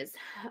weapon is.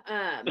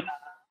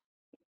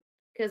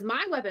 Because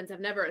my weapons have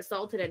never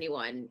assaulted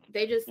anyone.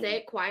 They just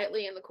sit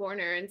quietly in the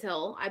corner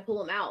until I pull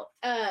them out.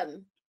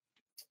 I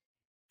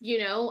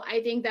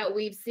think that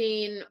we've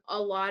seen a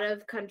lot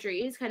of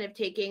countries kind of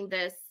taking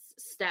this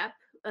step.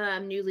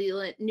 New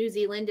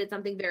Zealand did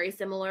something very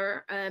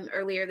similar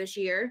earlier this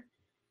year.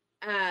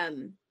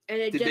 And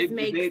it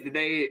did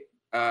they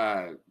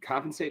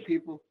compensate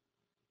people?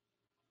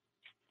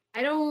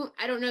 I don't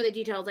know the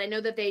details. I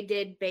know that they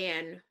did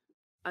ban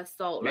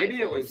assault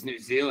Maybe rifles. It was New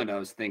Zealand I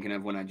was thinking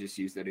of when I just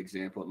used that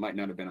example. It might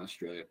not have been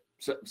Australia.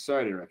 So,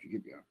 sorry to interrupt you.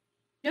 Keep going.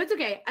 No, it's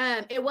okay.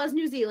 It was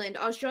New Zealand.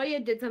 Australia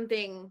did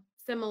something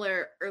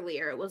similar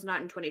earlier. It was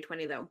not in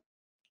 2020 though.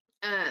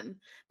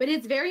 But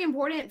it's very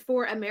important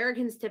for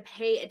Americans to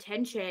pay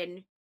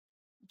attention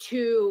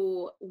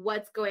to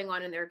what's going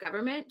on in their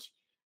government,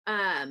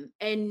 and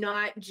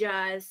not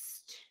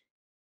just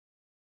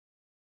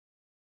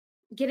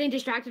getting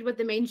distracted with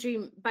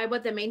by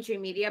what the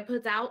mainstream media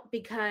puts out,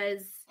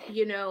 because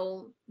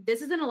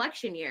this is an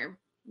election year.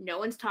 No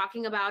one's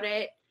talking about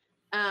it.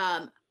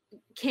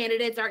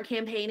 Candidates aren't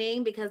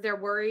campaigning because they're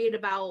worried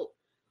about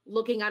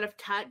looking out of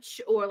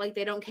touch, or like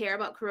they don't care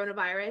about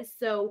coronavirus.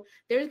 So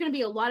there's going to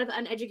be a lot of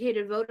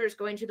uneducated voters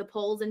going to the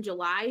polls in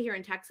July here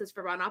in Texas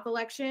for runoff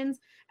elections,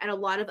 and a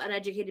lot of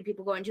uneducated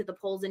people going to the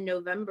polls in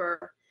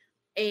November.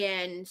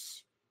 And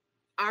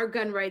our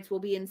gun rights will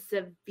be in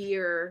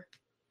severe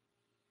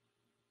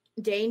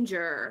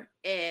danger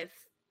if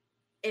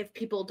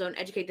people don't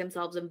educate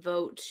themselves and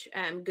vote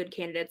good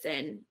candidates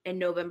in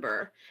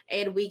November.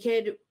 And we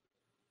could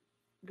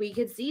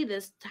see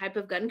this type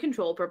of gun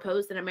control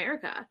proposed in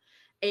America.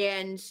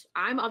 And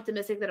I'm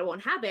optimistic that it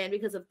won't happen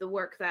because of the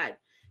work that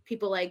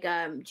people like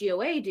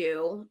GOA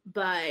do.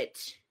 But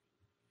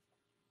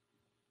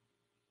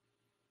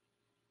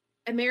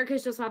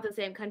America's just not the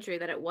same country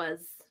that it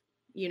was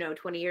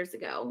 20 years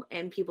ago,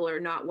 and people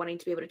are not wanting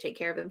to be able to take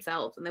care of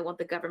themselves, and they want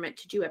the government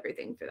to do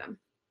everything for them.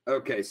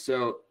 Okay,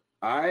 so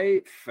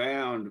I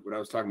found what I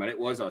was talking about. It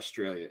was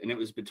Australia, and it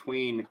was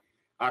between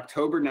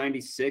October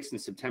 96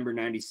 and September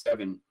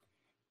 97.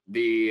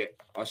 the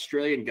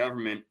Australian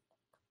government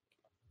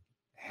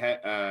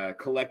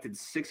collected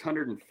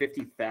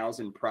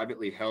 650,000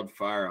 privately held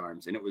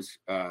firearms, and it was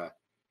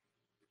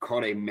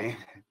called a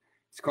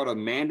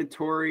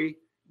mandatory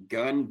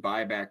gun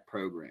buyback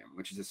program,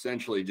 which is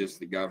essentially just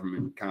the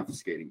government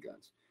confiscating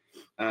guns.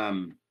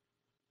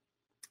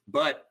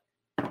 But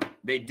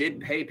they did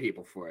pay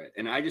people for it,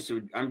 and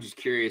I'm just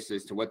curious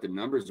as to what the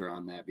numbers are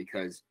on that,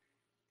 because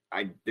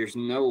there's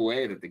no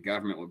way that the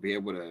government would be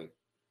able to,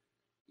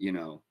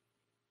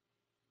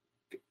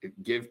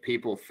 give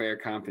people fair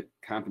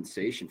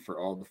compensation for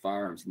all the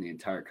firearms in the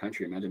entire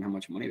country. Imagine how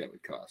much money that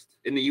would cost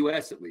in the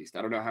U.S. at least.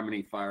 I don't know how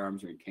many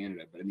firearms are in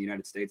Canada, but in the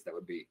United States, that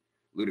would be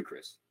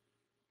ludicrous.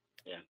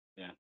 Yeah,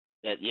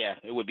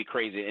 it would be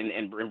crazy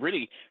and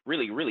really,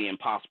 really, really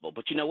impossible.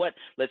 But you know what?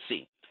 Let's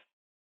see.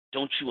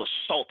 Don't you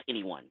assault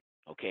anyone,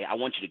 okay? I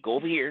want you to go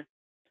over here.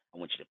 I'm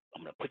going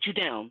to put you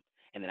down,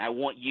 and then I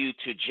want you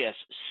to just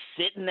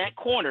sit in that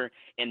corner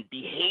and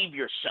behave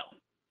yourself,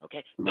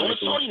 okay? Don't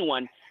assault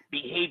anyone.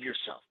 Behave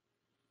yourself.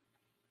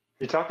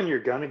 You talking your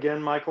gun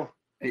again, Michael?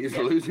 He's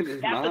losing his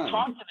mind. We have to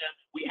talk to them.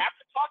 We have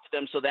to talk to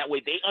them so that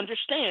way they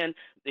understand,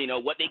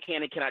 what they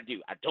can and cannot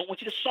do. I don't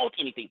want you to assault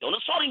anything. Don't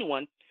assault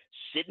anyone.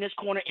 Sit in this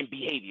corner and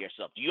behave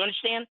yourself. Do you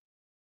understand?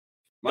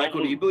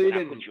 Michael, do you believe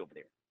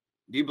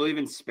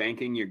in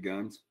spanking your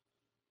guns?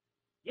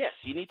 Yes,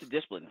 you need to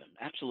discipline them.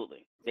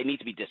 Absolutely. They need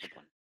to be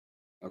disciplined.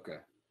 Okay.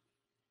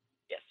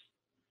 Yes.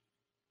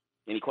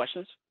 Any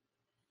questions?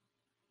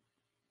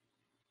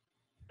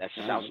 That's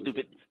just how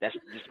stupid. That's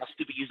just how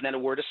stupid using that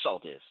word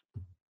assault is.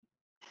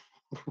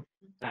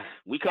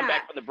 We come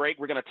back from the break.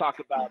 We're going to talk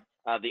about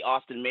the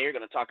Austin mayor.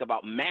 Going to talk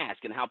about masks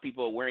and how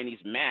people are wearing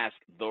these masks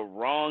the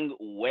wrong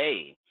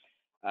way,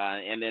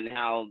 and then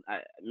how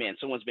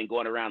someone's been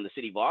going around the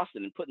city of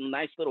Austin and putting a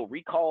nice little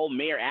recall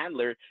Mayor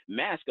Adler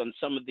mask on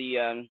some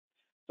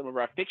of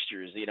our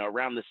fixtures,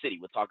 around the city.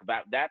 We'll talk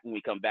about that when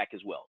we come back as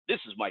well. This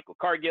is Michael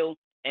Cargill,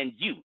 and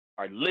you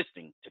are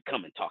listening to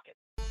Come and Talk It.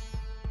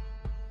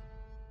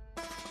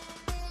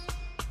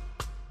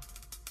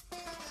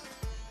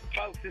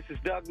 Folks, this is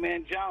Doug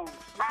Man Jones.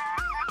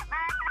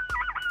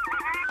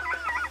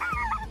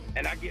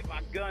 And I get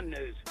my gun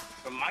news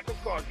from Michael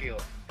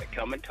Cargill at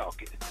Come and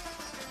Talk It.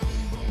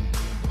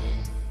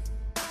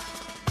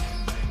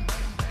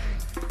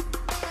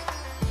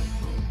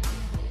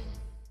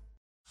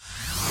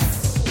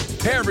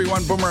 Hey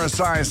everyone, Boomer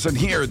Esiason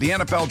here. The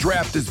NFL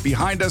draft is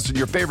behind us and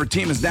your favorite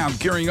team is now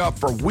gearing up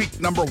for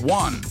week number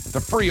 1. The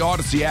free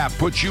Odyssey app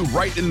puts you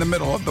right in the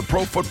middle of the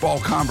pro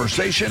football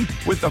conversation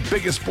with the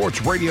biggest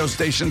sports radio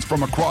stations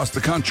from across the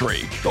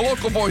country. The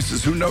local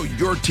voices who know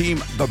your team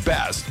the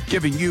best,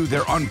 giving you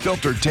their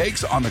unfiltered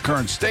takes on the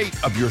current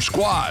state of your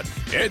squad.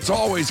 It's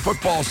always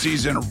football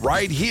season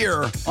right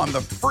here on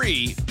the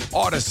free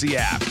Odyssey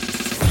app.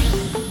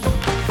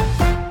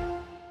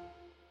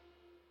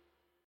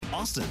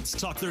 Austin's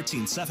Talk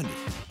 1370.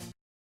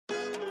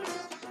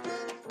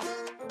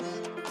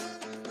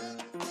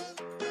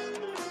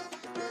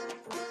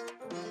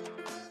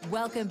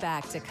 Welcome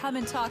back to Come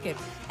and Talk It.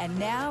 And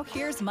now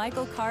here's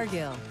Michael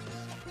Cargill.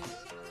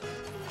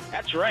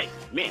 That's right.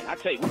 Man, I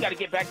tell you, we got to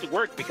get back to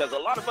work because a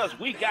lot of us,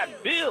 we got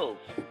bills.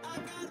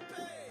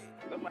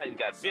 Somebody's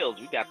got bills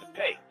we got to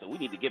pay. So we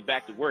need to get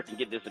back to work and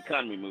get this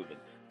economy moving.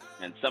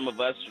 And some of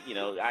us,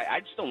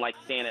 I just don't like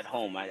staying at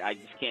home. I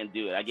just can't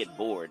do it. I get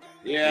bored.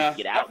 Yeah,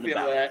 get out I feel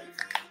that.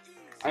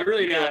 I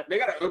really do. They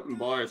got to open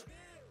bars.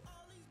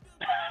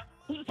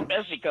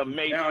 Especially come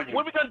May. What are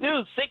we going to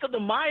do? Cinco de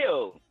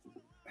Mayo.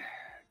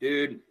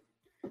 Dude,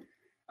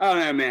 I don't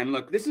know, man.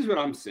 Look, this is what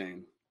I'm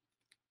saying.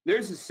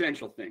 There's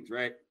essential things,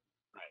 right?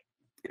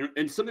 Right.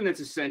 And something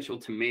that's essential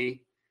to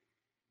me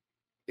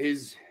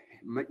is,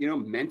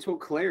 mental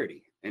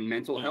clarity and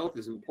mental health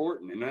is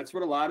important. And that's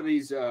what a lot of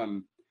these,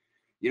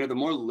 the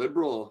more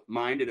liberal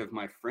minded of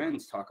my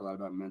friends talk a lot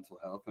about mental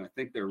health. And I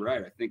think they're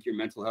right. I think your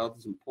mental health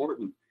is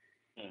important.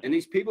 And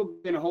these people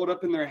being holed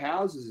up in their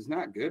houses is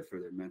not good for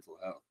their mental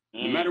health.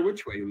 No matter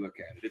which way you look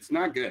at it, it's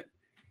not good.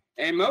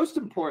 And most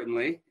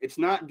importantly, it's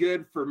not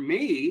good for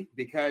me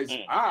because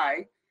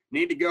I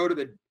need to go to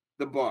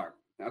the bar.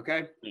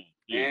 Okay.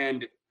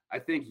 And I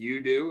think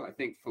you do. I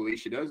think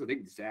Felicia does. I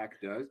think Zach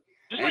does.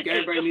 I think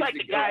everybody needs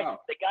to go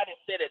out. The guy that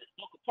said at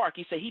local park,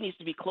 he said he needs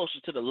to be closer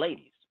to the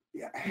ladies.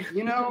 Yeah,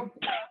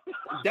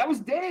 that was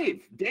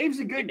Dave. Dave's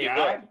a good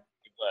guy.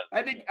 He was.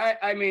 I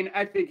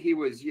think he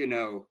was,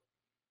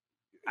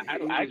 I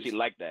actually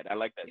like that. I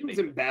like that. He was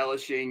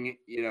embellishing,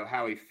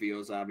 how he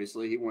feels.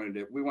 Obviously,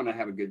 we want to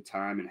have a good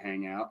time and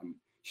hang out and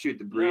shoot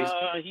the breeze.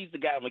 He's the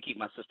guy I'm gonna keep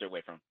my sister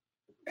away from.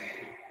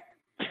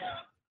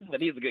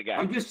 But he's a good guy.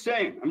 I'm just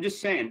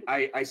saying.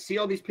 I see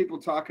all these people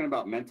talking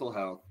about mental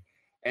health,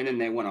 and then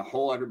they want to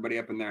hole everybody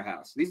up in their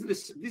house. This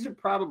is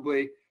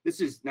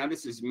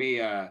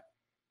me.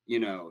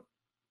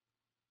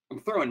 I'm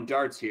throwing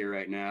darts here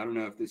right now. I don't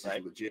know if this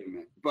is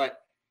legitimate,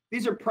 but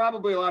these are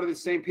probably a lot of the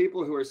same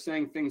people who are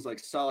saying things like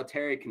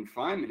solitary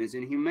confinement is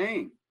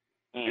inhumane.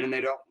 And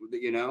they don't,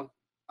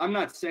 I'm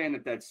not saying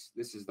that this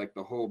is like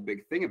the whole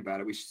big thing about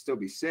it. We should still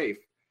be safe,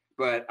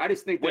 But I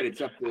just think that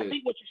it's up to. I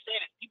think what you're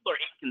saying is people are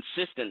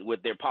inconsistent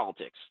with their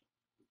politics.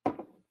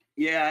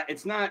 Yeah,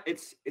 it's not.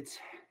 It's.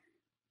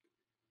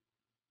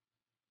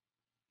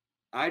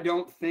 I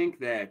don't think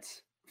that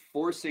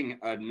forcing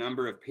a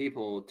number of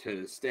people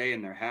to stay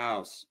in their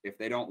house if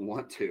they don't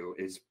want to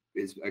is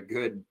a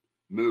good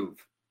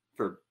move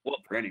for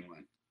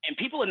anyone. And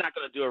people are not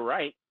going to do it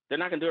right. They're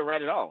not going to do it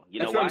right at all. You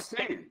That's know what why?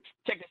 I'm saying.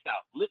 Check this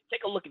out.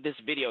 Take a look at this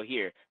video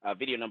here,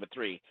 video number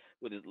 3,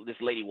 with this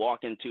lady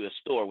walked into a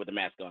store with a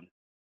mask on.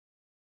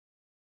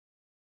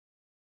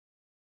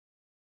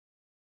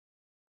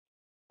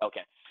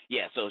 Okay.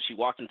 Yeah, so she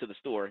walked into the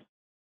store,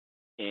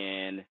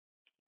 and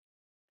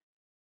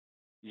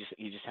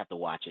you just have to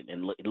watch it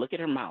and look at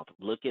her mouth.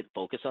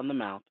 Focus on the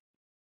mouth.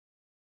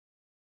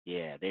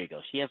 Yeah, there you go.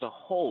 She has a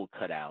hole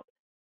cut out.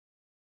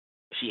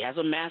 She has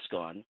a mask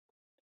on,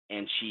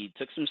 and she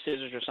took some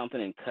scissors or something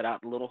and cut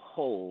out a little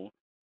hole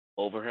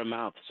over her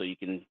mouth so you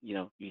can,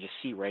 you just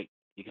see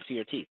you can see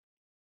her teeth.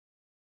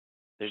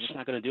 They're just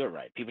not going to do it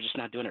right. People are just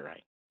not doing it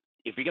right.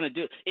 If you're going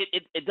to do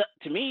it,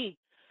 to me,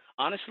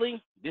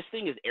 honestly, this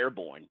thing is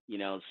airborne,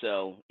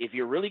 so if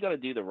you're really going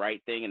to do the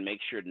right thing and make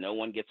sure no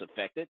one gets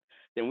affected,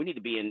 then we need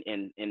to be in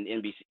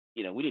NBC,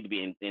 we need to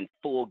be in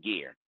full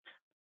gear,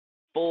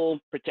 full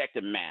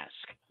protective mask,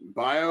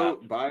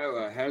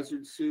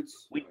 hazard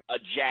suits, a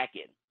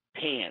jacket,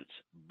 pants,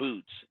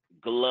 boots,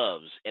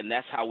 gloves, and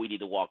that's how we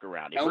need to walk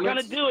around. If we're going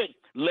to do it,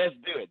 let's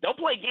do it. Don't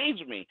play games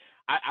with me.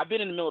 I've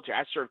been in the military.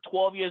 I served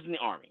 12 years in the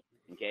Army.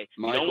 Okay,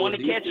 Michael, you don't want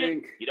to catch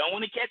it. You don't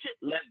want to catch it.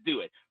 Let's do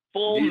it.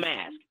 Full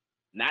mask.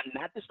 Not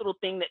this little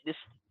thing this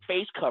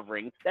face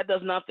covering that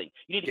does nothing.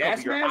 You need to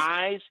cover your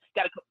eyes.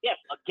 A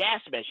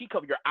gas mask. You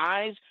cover your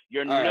eyes,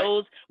 your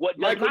nose. What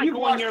does not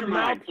go in your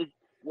mouth is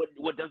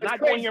what does not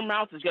go in your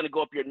mouth is going to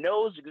go up your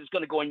nose. It's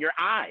going to go in your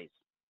eyes.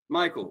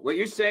 Michael, what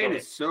you're saying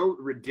is so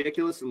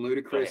ridiculous and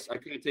ludicrous. I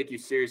can't take you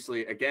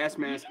seriously. A gas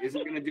mask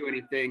isn't going to do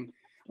anything.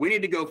 We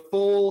need to go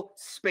full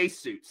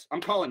spacesuits. I'm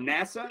calling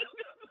NASA,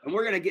 and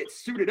we're going to get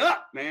suited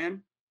up,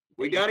 man.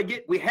 We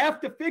have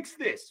to fix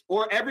this,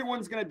 or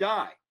everyone's going to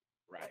die.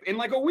 Right. In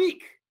like a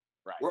week.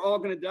 Right. We're all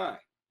going to die.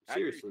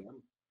 Seriously.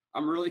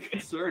 I'm really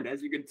concerned,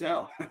 as you can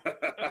tell.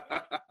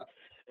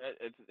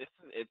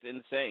 It's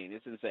insane.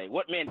 It's insane.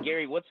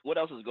 Gary, what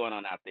else is going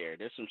on out there?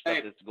 There's some stuff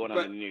that's going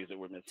on in the news that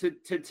we're missing.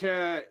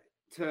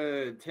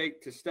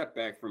 To step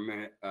back for a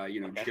minute,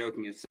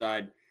 joking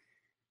aside,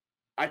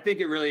 I think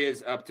it really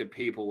is up to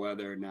people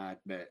whether or not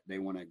that they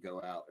want to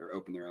go out or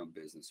open their own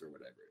business or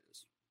whatever it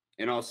is.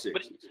 In all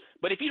seriousness.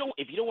 But if you don't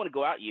want to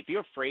go out, if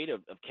you're afraid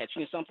of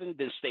catching something,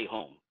 then stay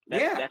home.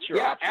 That's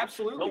your option.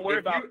 Absolutely. Don't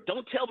worry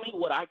don't tell me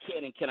what I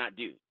can and cannot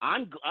do.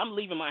 I'm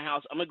leaving my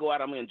house. I'm gonna go out.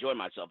 I'm gonna enjoy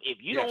myself. If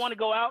you don't want to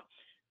go out,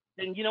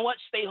 then you know what?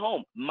 Stay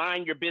home.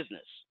 Mind your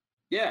business.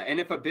 Yeah, and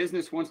if a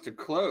business wants to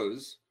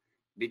close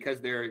because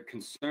they're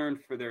concerned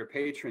for their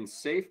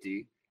patrons'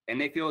 safety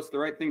and they feel it's the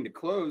right thing to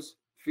close,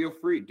 feel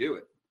free, do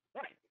it.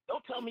 Right.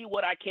 Don't tell me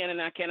what I can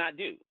and I cannot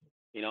do.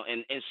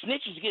 And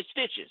snitches get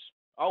stitches.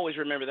 Always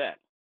remember that.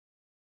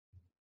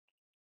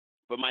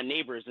 But my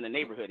neighbors in the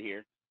neighborhood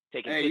here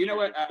taking. Hey, you know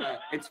what?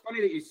 It's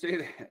funny that you say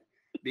that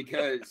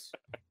because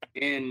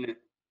in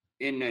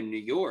New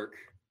York,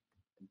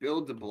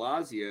 Bill de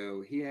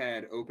Blasio, he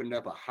had opened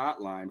up a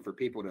hotline for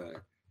people to,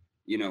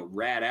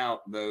 rat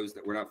out those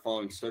that were not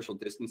following social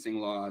distancing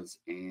laws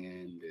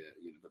and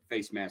the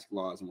face mask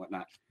laws and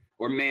whatnot,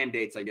 or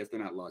mandates. I guess they're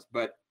not laws,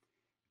 but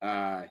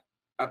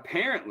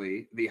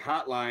apparently the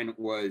hotline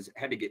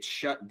had to get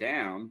shut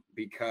down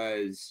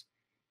because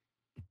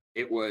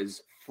it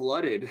was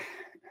flooded.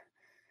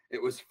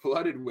 It was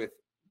flooded with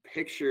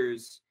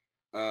pictures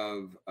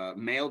of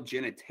male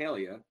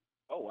genitalia.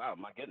 Oh, wow.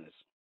 My goodness.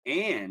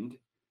 And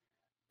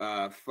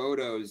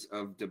photos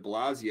of de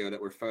Blasio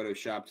that were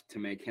photoshopped to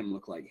make him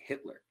look like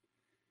Hitler.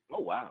 Oh,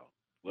 wow.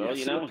 Well,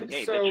 hey, sometimes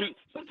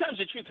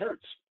the truth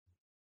hurts.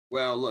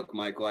 Well, look,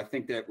 Michael, I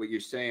think that what you're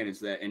saying is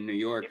that in New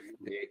York,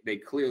 they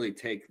clearly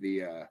take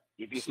the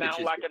if you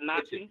sound like a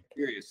Nazi,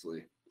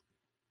 seriously.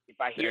 If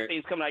I hear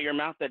things coming out of your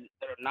mouth that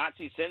are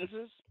Nazi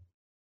sentences,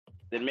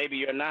 then maybe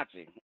you're a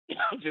Nazi.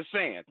 I'm just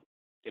saying.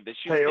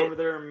 Over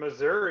there in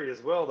Missouri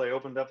as well, they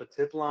opened up a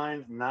tip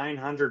line.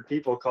 900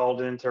 people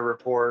called in to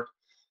report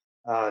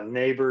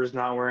neighbors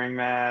not wearing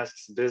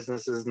masks,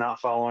 businesses not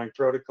following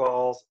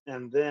protocols,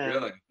 and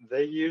then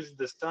they used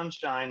the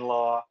Sunshine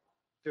Law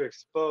to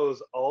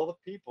expose all the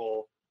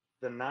people,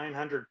 the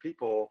 900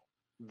 people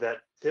that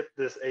tipped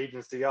this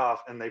agency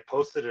off, and they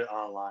posted it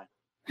online.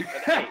 The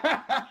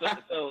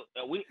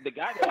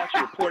guy that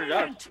actually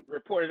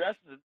reported us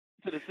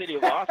to the city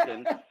of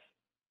Austin.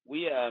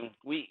 We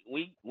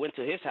went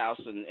to his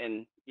house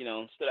and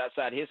stood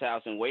outside his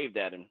house and waved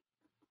at him.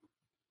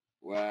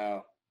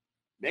 Wow,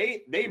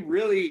 they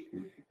really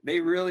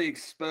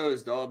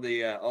exposed all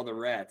the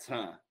rats,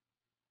 huh?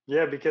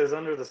 Yeah, because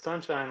under the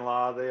Sunshine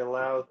Law, they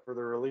allowed for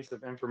the release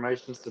of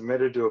information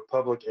submitted to a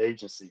public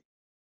agency.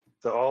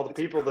 So all the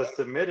people that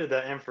submitted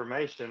that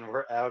information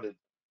were outed.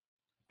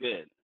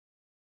 Good.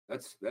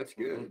 That's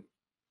good.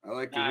 I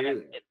like to hear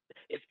that.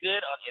 It's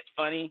good. It's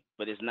funny,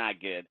 but it's not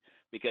good.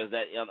 because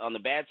that on the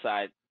bad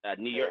side,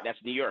 New York. That's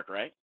New York,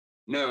 right?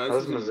 No, That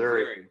was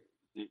Missouri.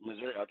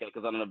 Missouri. Okay,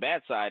 because on the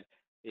bad side,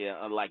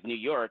 unlike New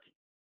York,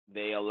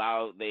 they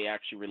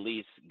actually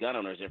release gun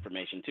owners'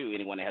 information too.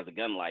 Anyone that has a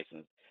gun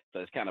license. So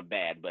it's kind of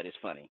bad, but it's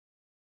funny.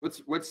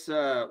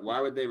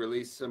 Why would they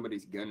release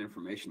somebody's gun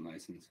information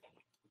license?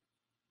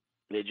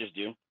 They just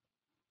do.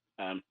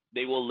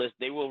 They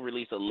will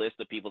release a list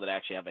of people that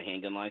actually have a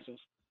handgun license.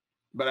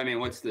 But I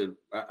mean,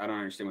 I don't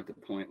understand what the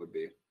point would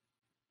be.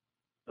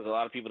 Because a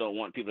lot of people don't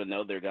want people to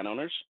know they're gun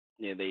owners.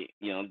 They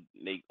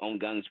own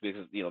guns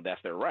because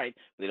that's their right.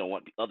 They don't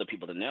want other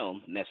people to know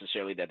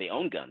necessarily that they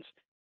own guns.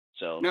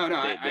 So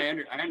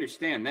I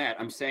understand that.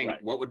 I'm saying,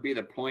 right. What would be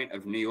the point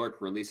of New York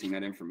releasing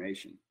that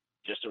information?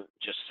 Just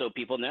so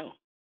people know.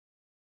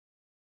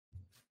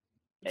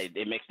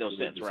 It makes no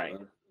sense, right?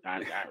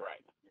 Right.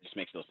 It just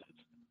makes no sense.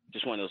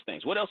 Just one of those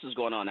things. What else is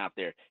going on out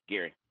there,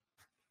 Gary?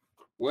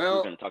 Well,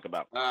 we're going to talk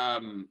about.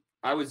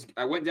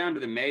 I went down to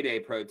the May Day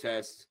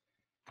protest.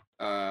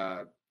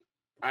 Nobody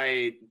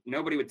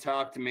would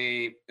talk to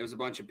me. There was a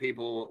bunch of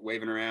people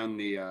waving around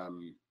the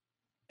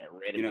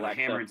red and black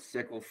the hammer stuff. and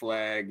sickle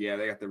flag. Yeah,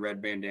 they got the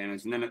red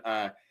bandanas. And then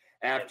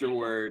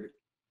afterward,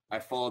 I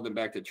followed them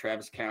back to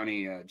Travis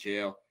County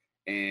jail,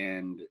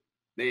 and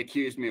they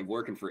accused me of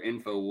working for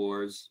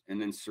InfoWars,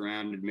 and then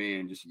surrounded me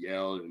and just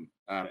yelled, and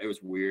it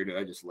was weird.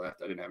 I just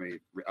left. I didn't have any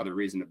other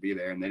reason to be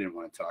there, and they didn't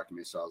want to talk to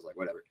me, so I was like,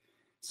 whatever.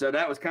 So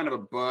that was kind of a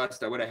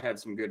bust. I would have had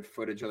some good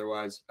footage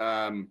otherwise.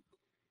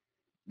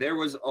 There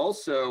was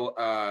also,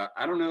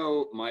 I don't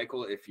know,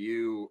 Michael, if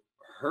you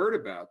heard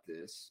about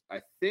this. I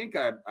think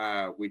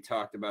we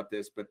talked about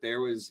this, but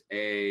there was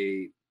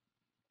a,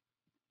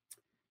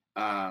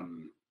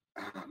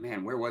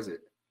 where was it?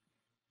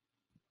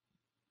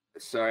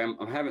 Sorry,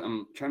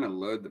 I'm trying to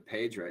load the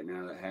page right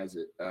now that has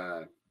it.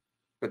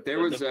 But there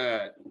was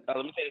let me say this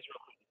real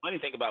quick. The funny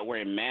thing about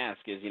wearing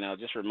masks is, it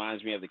just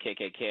reminds me of the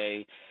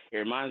KKK. It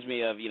reminds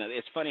me of,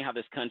 it's funny how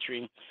this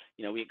country,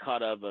 we get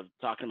caught up of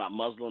talking about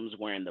Muslims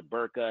wearing the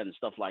burqa and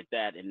stuff like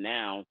that, and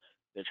now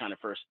they're trying to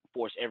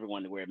force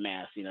everyone to wear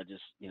masks.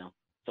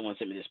 Someone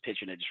sent me this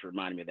picture and it just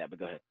reminded me of that. But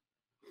go ahead.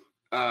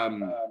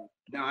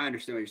 No, I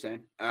understand what you're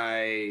saying.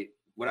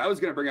 What I was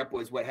going to bring up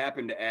was what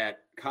happened at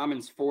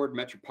Commons Ford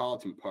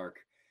Metropolitan Park.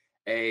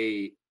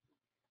 I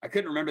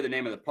couldn't remember the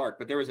name of the park,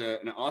 but there was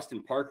an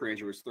Austin park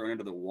ranger was thrown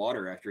into the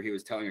water after he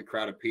was telling a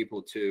crowd of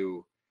people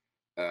to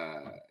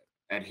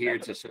adhere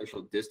to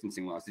social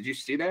distancing laws. Did you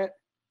see that?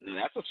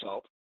 That's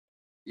assault.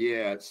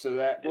 Yeah. So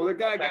the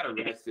guy got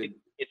arrested.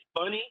 It's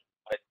funny,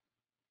 but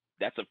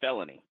that's a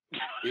felony.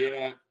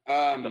 Yeah.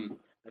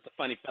 That's a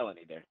funny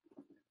felony there.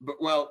 But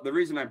the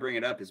reason I bring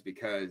it up is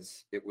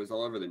because it was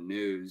all over the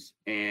news,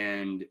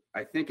 and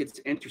I think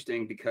it's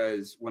interesting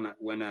because when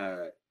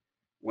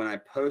I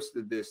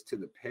posted this to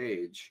the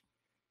page,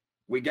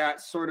 we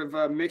got sort of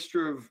a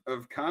mixture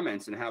of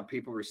comments and how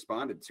people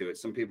responded to it.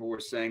 Some people were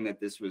saying that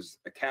this was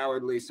a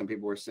cowardly. Some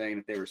people were saying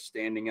that they were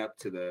standing up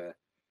to the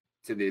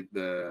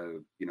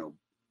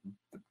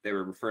they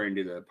were referring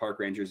to the park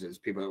rangers as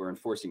people that were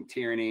enforcing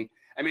tyranny.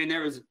 I mean,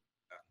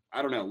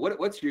 I don't know.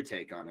 What's your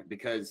take on it?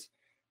 Because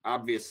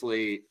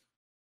obviously,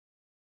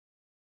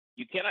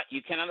 you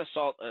cannot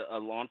assault a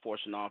law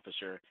enforcement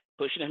officer.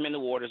 Pushing him in the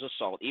water is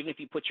assault. Even if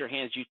you put your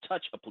hands, you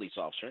touch a police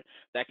officer,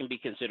 that can be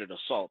considered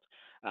assault.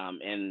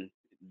 And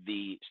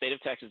the state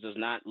of Texas does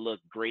not look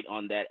great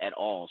on that at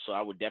all. So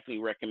I would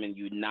definitely recommend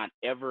you not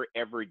ever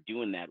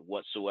doing that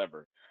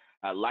whatsoever.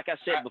 Like I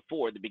said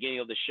before at the beginning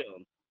of the show,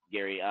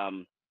 Gary,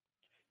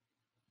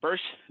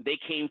 first they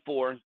came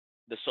for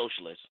the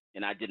socialists,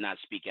 and I did not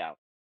speak out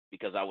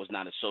because I was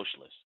not a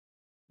socialist.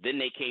 Then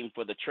they came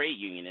for the trade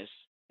unionists,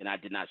 and I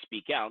did not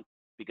speak out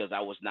because I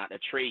was not a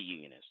trade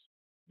unionist.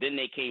 Then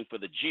they came for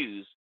the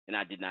Jews, and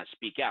I did not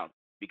speak out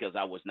because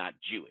I was not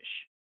Jewish.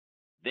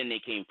 Then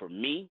they came for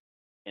me,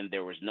 and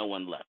there was no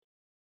one left.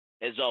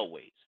 As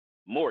always,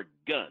 more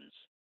guns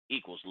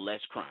equals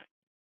less crime.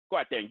 Go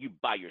out there and you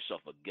buy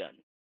yourself a gun.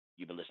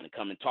 You've been listening to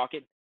Come and Talk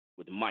It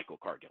with Michael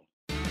Cargill.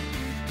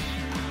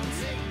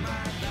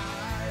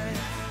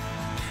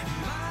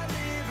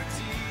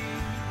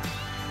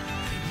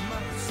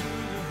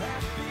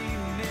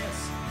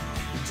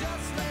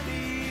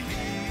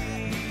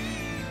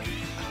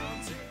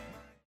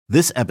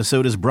 This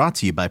episode is brought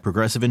to you by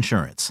Progressive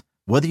Insurance.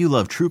 Whether you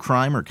love true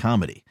crime or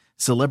comedy,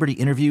 celebrity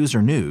interviews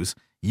or news,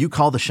 you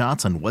call the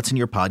shots on what's in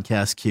your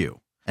podcast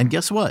queue. And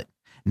guess what?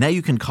 Now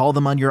you can call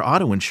them on your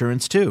auto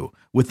insurance too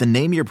with the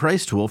Name Your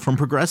Price tool from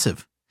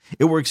Progressive.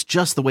 It works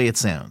just the way it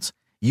sounds.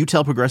 You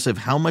tell Progressive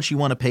how much you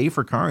want to pay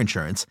for car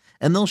insurance,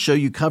 and they'll show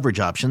you coverage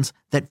options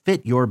that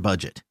fit your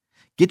budget.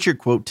 Get your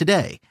quote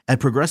today at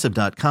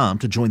Progressive.com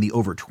to join the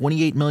over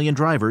 28 million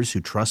drivers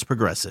who trust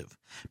Progressive.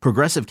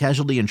 Progressive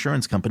Casualty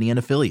Insurance Company and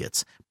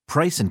Affiliates.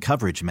 Price and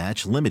coverage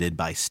match limited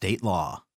by state law.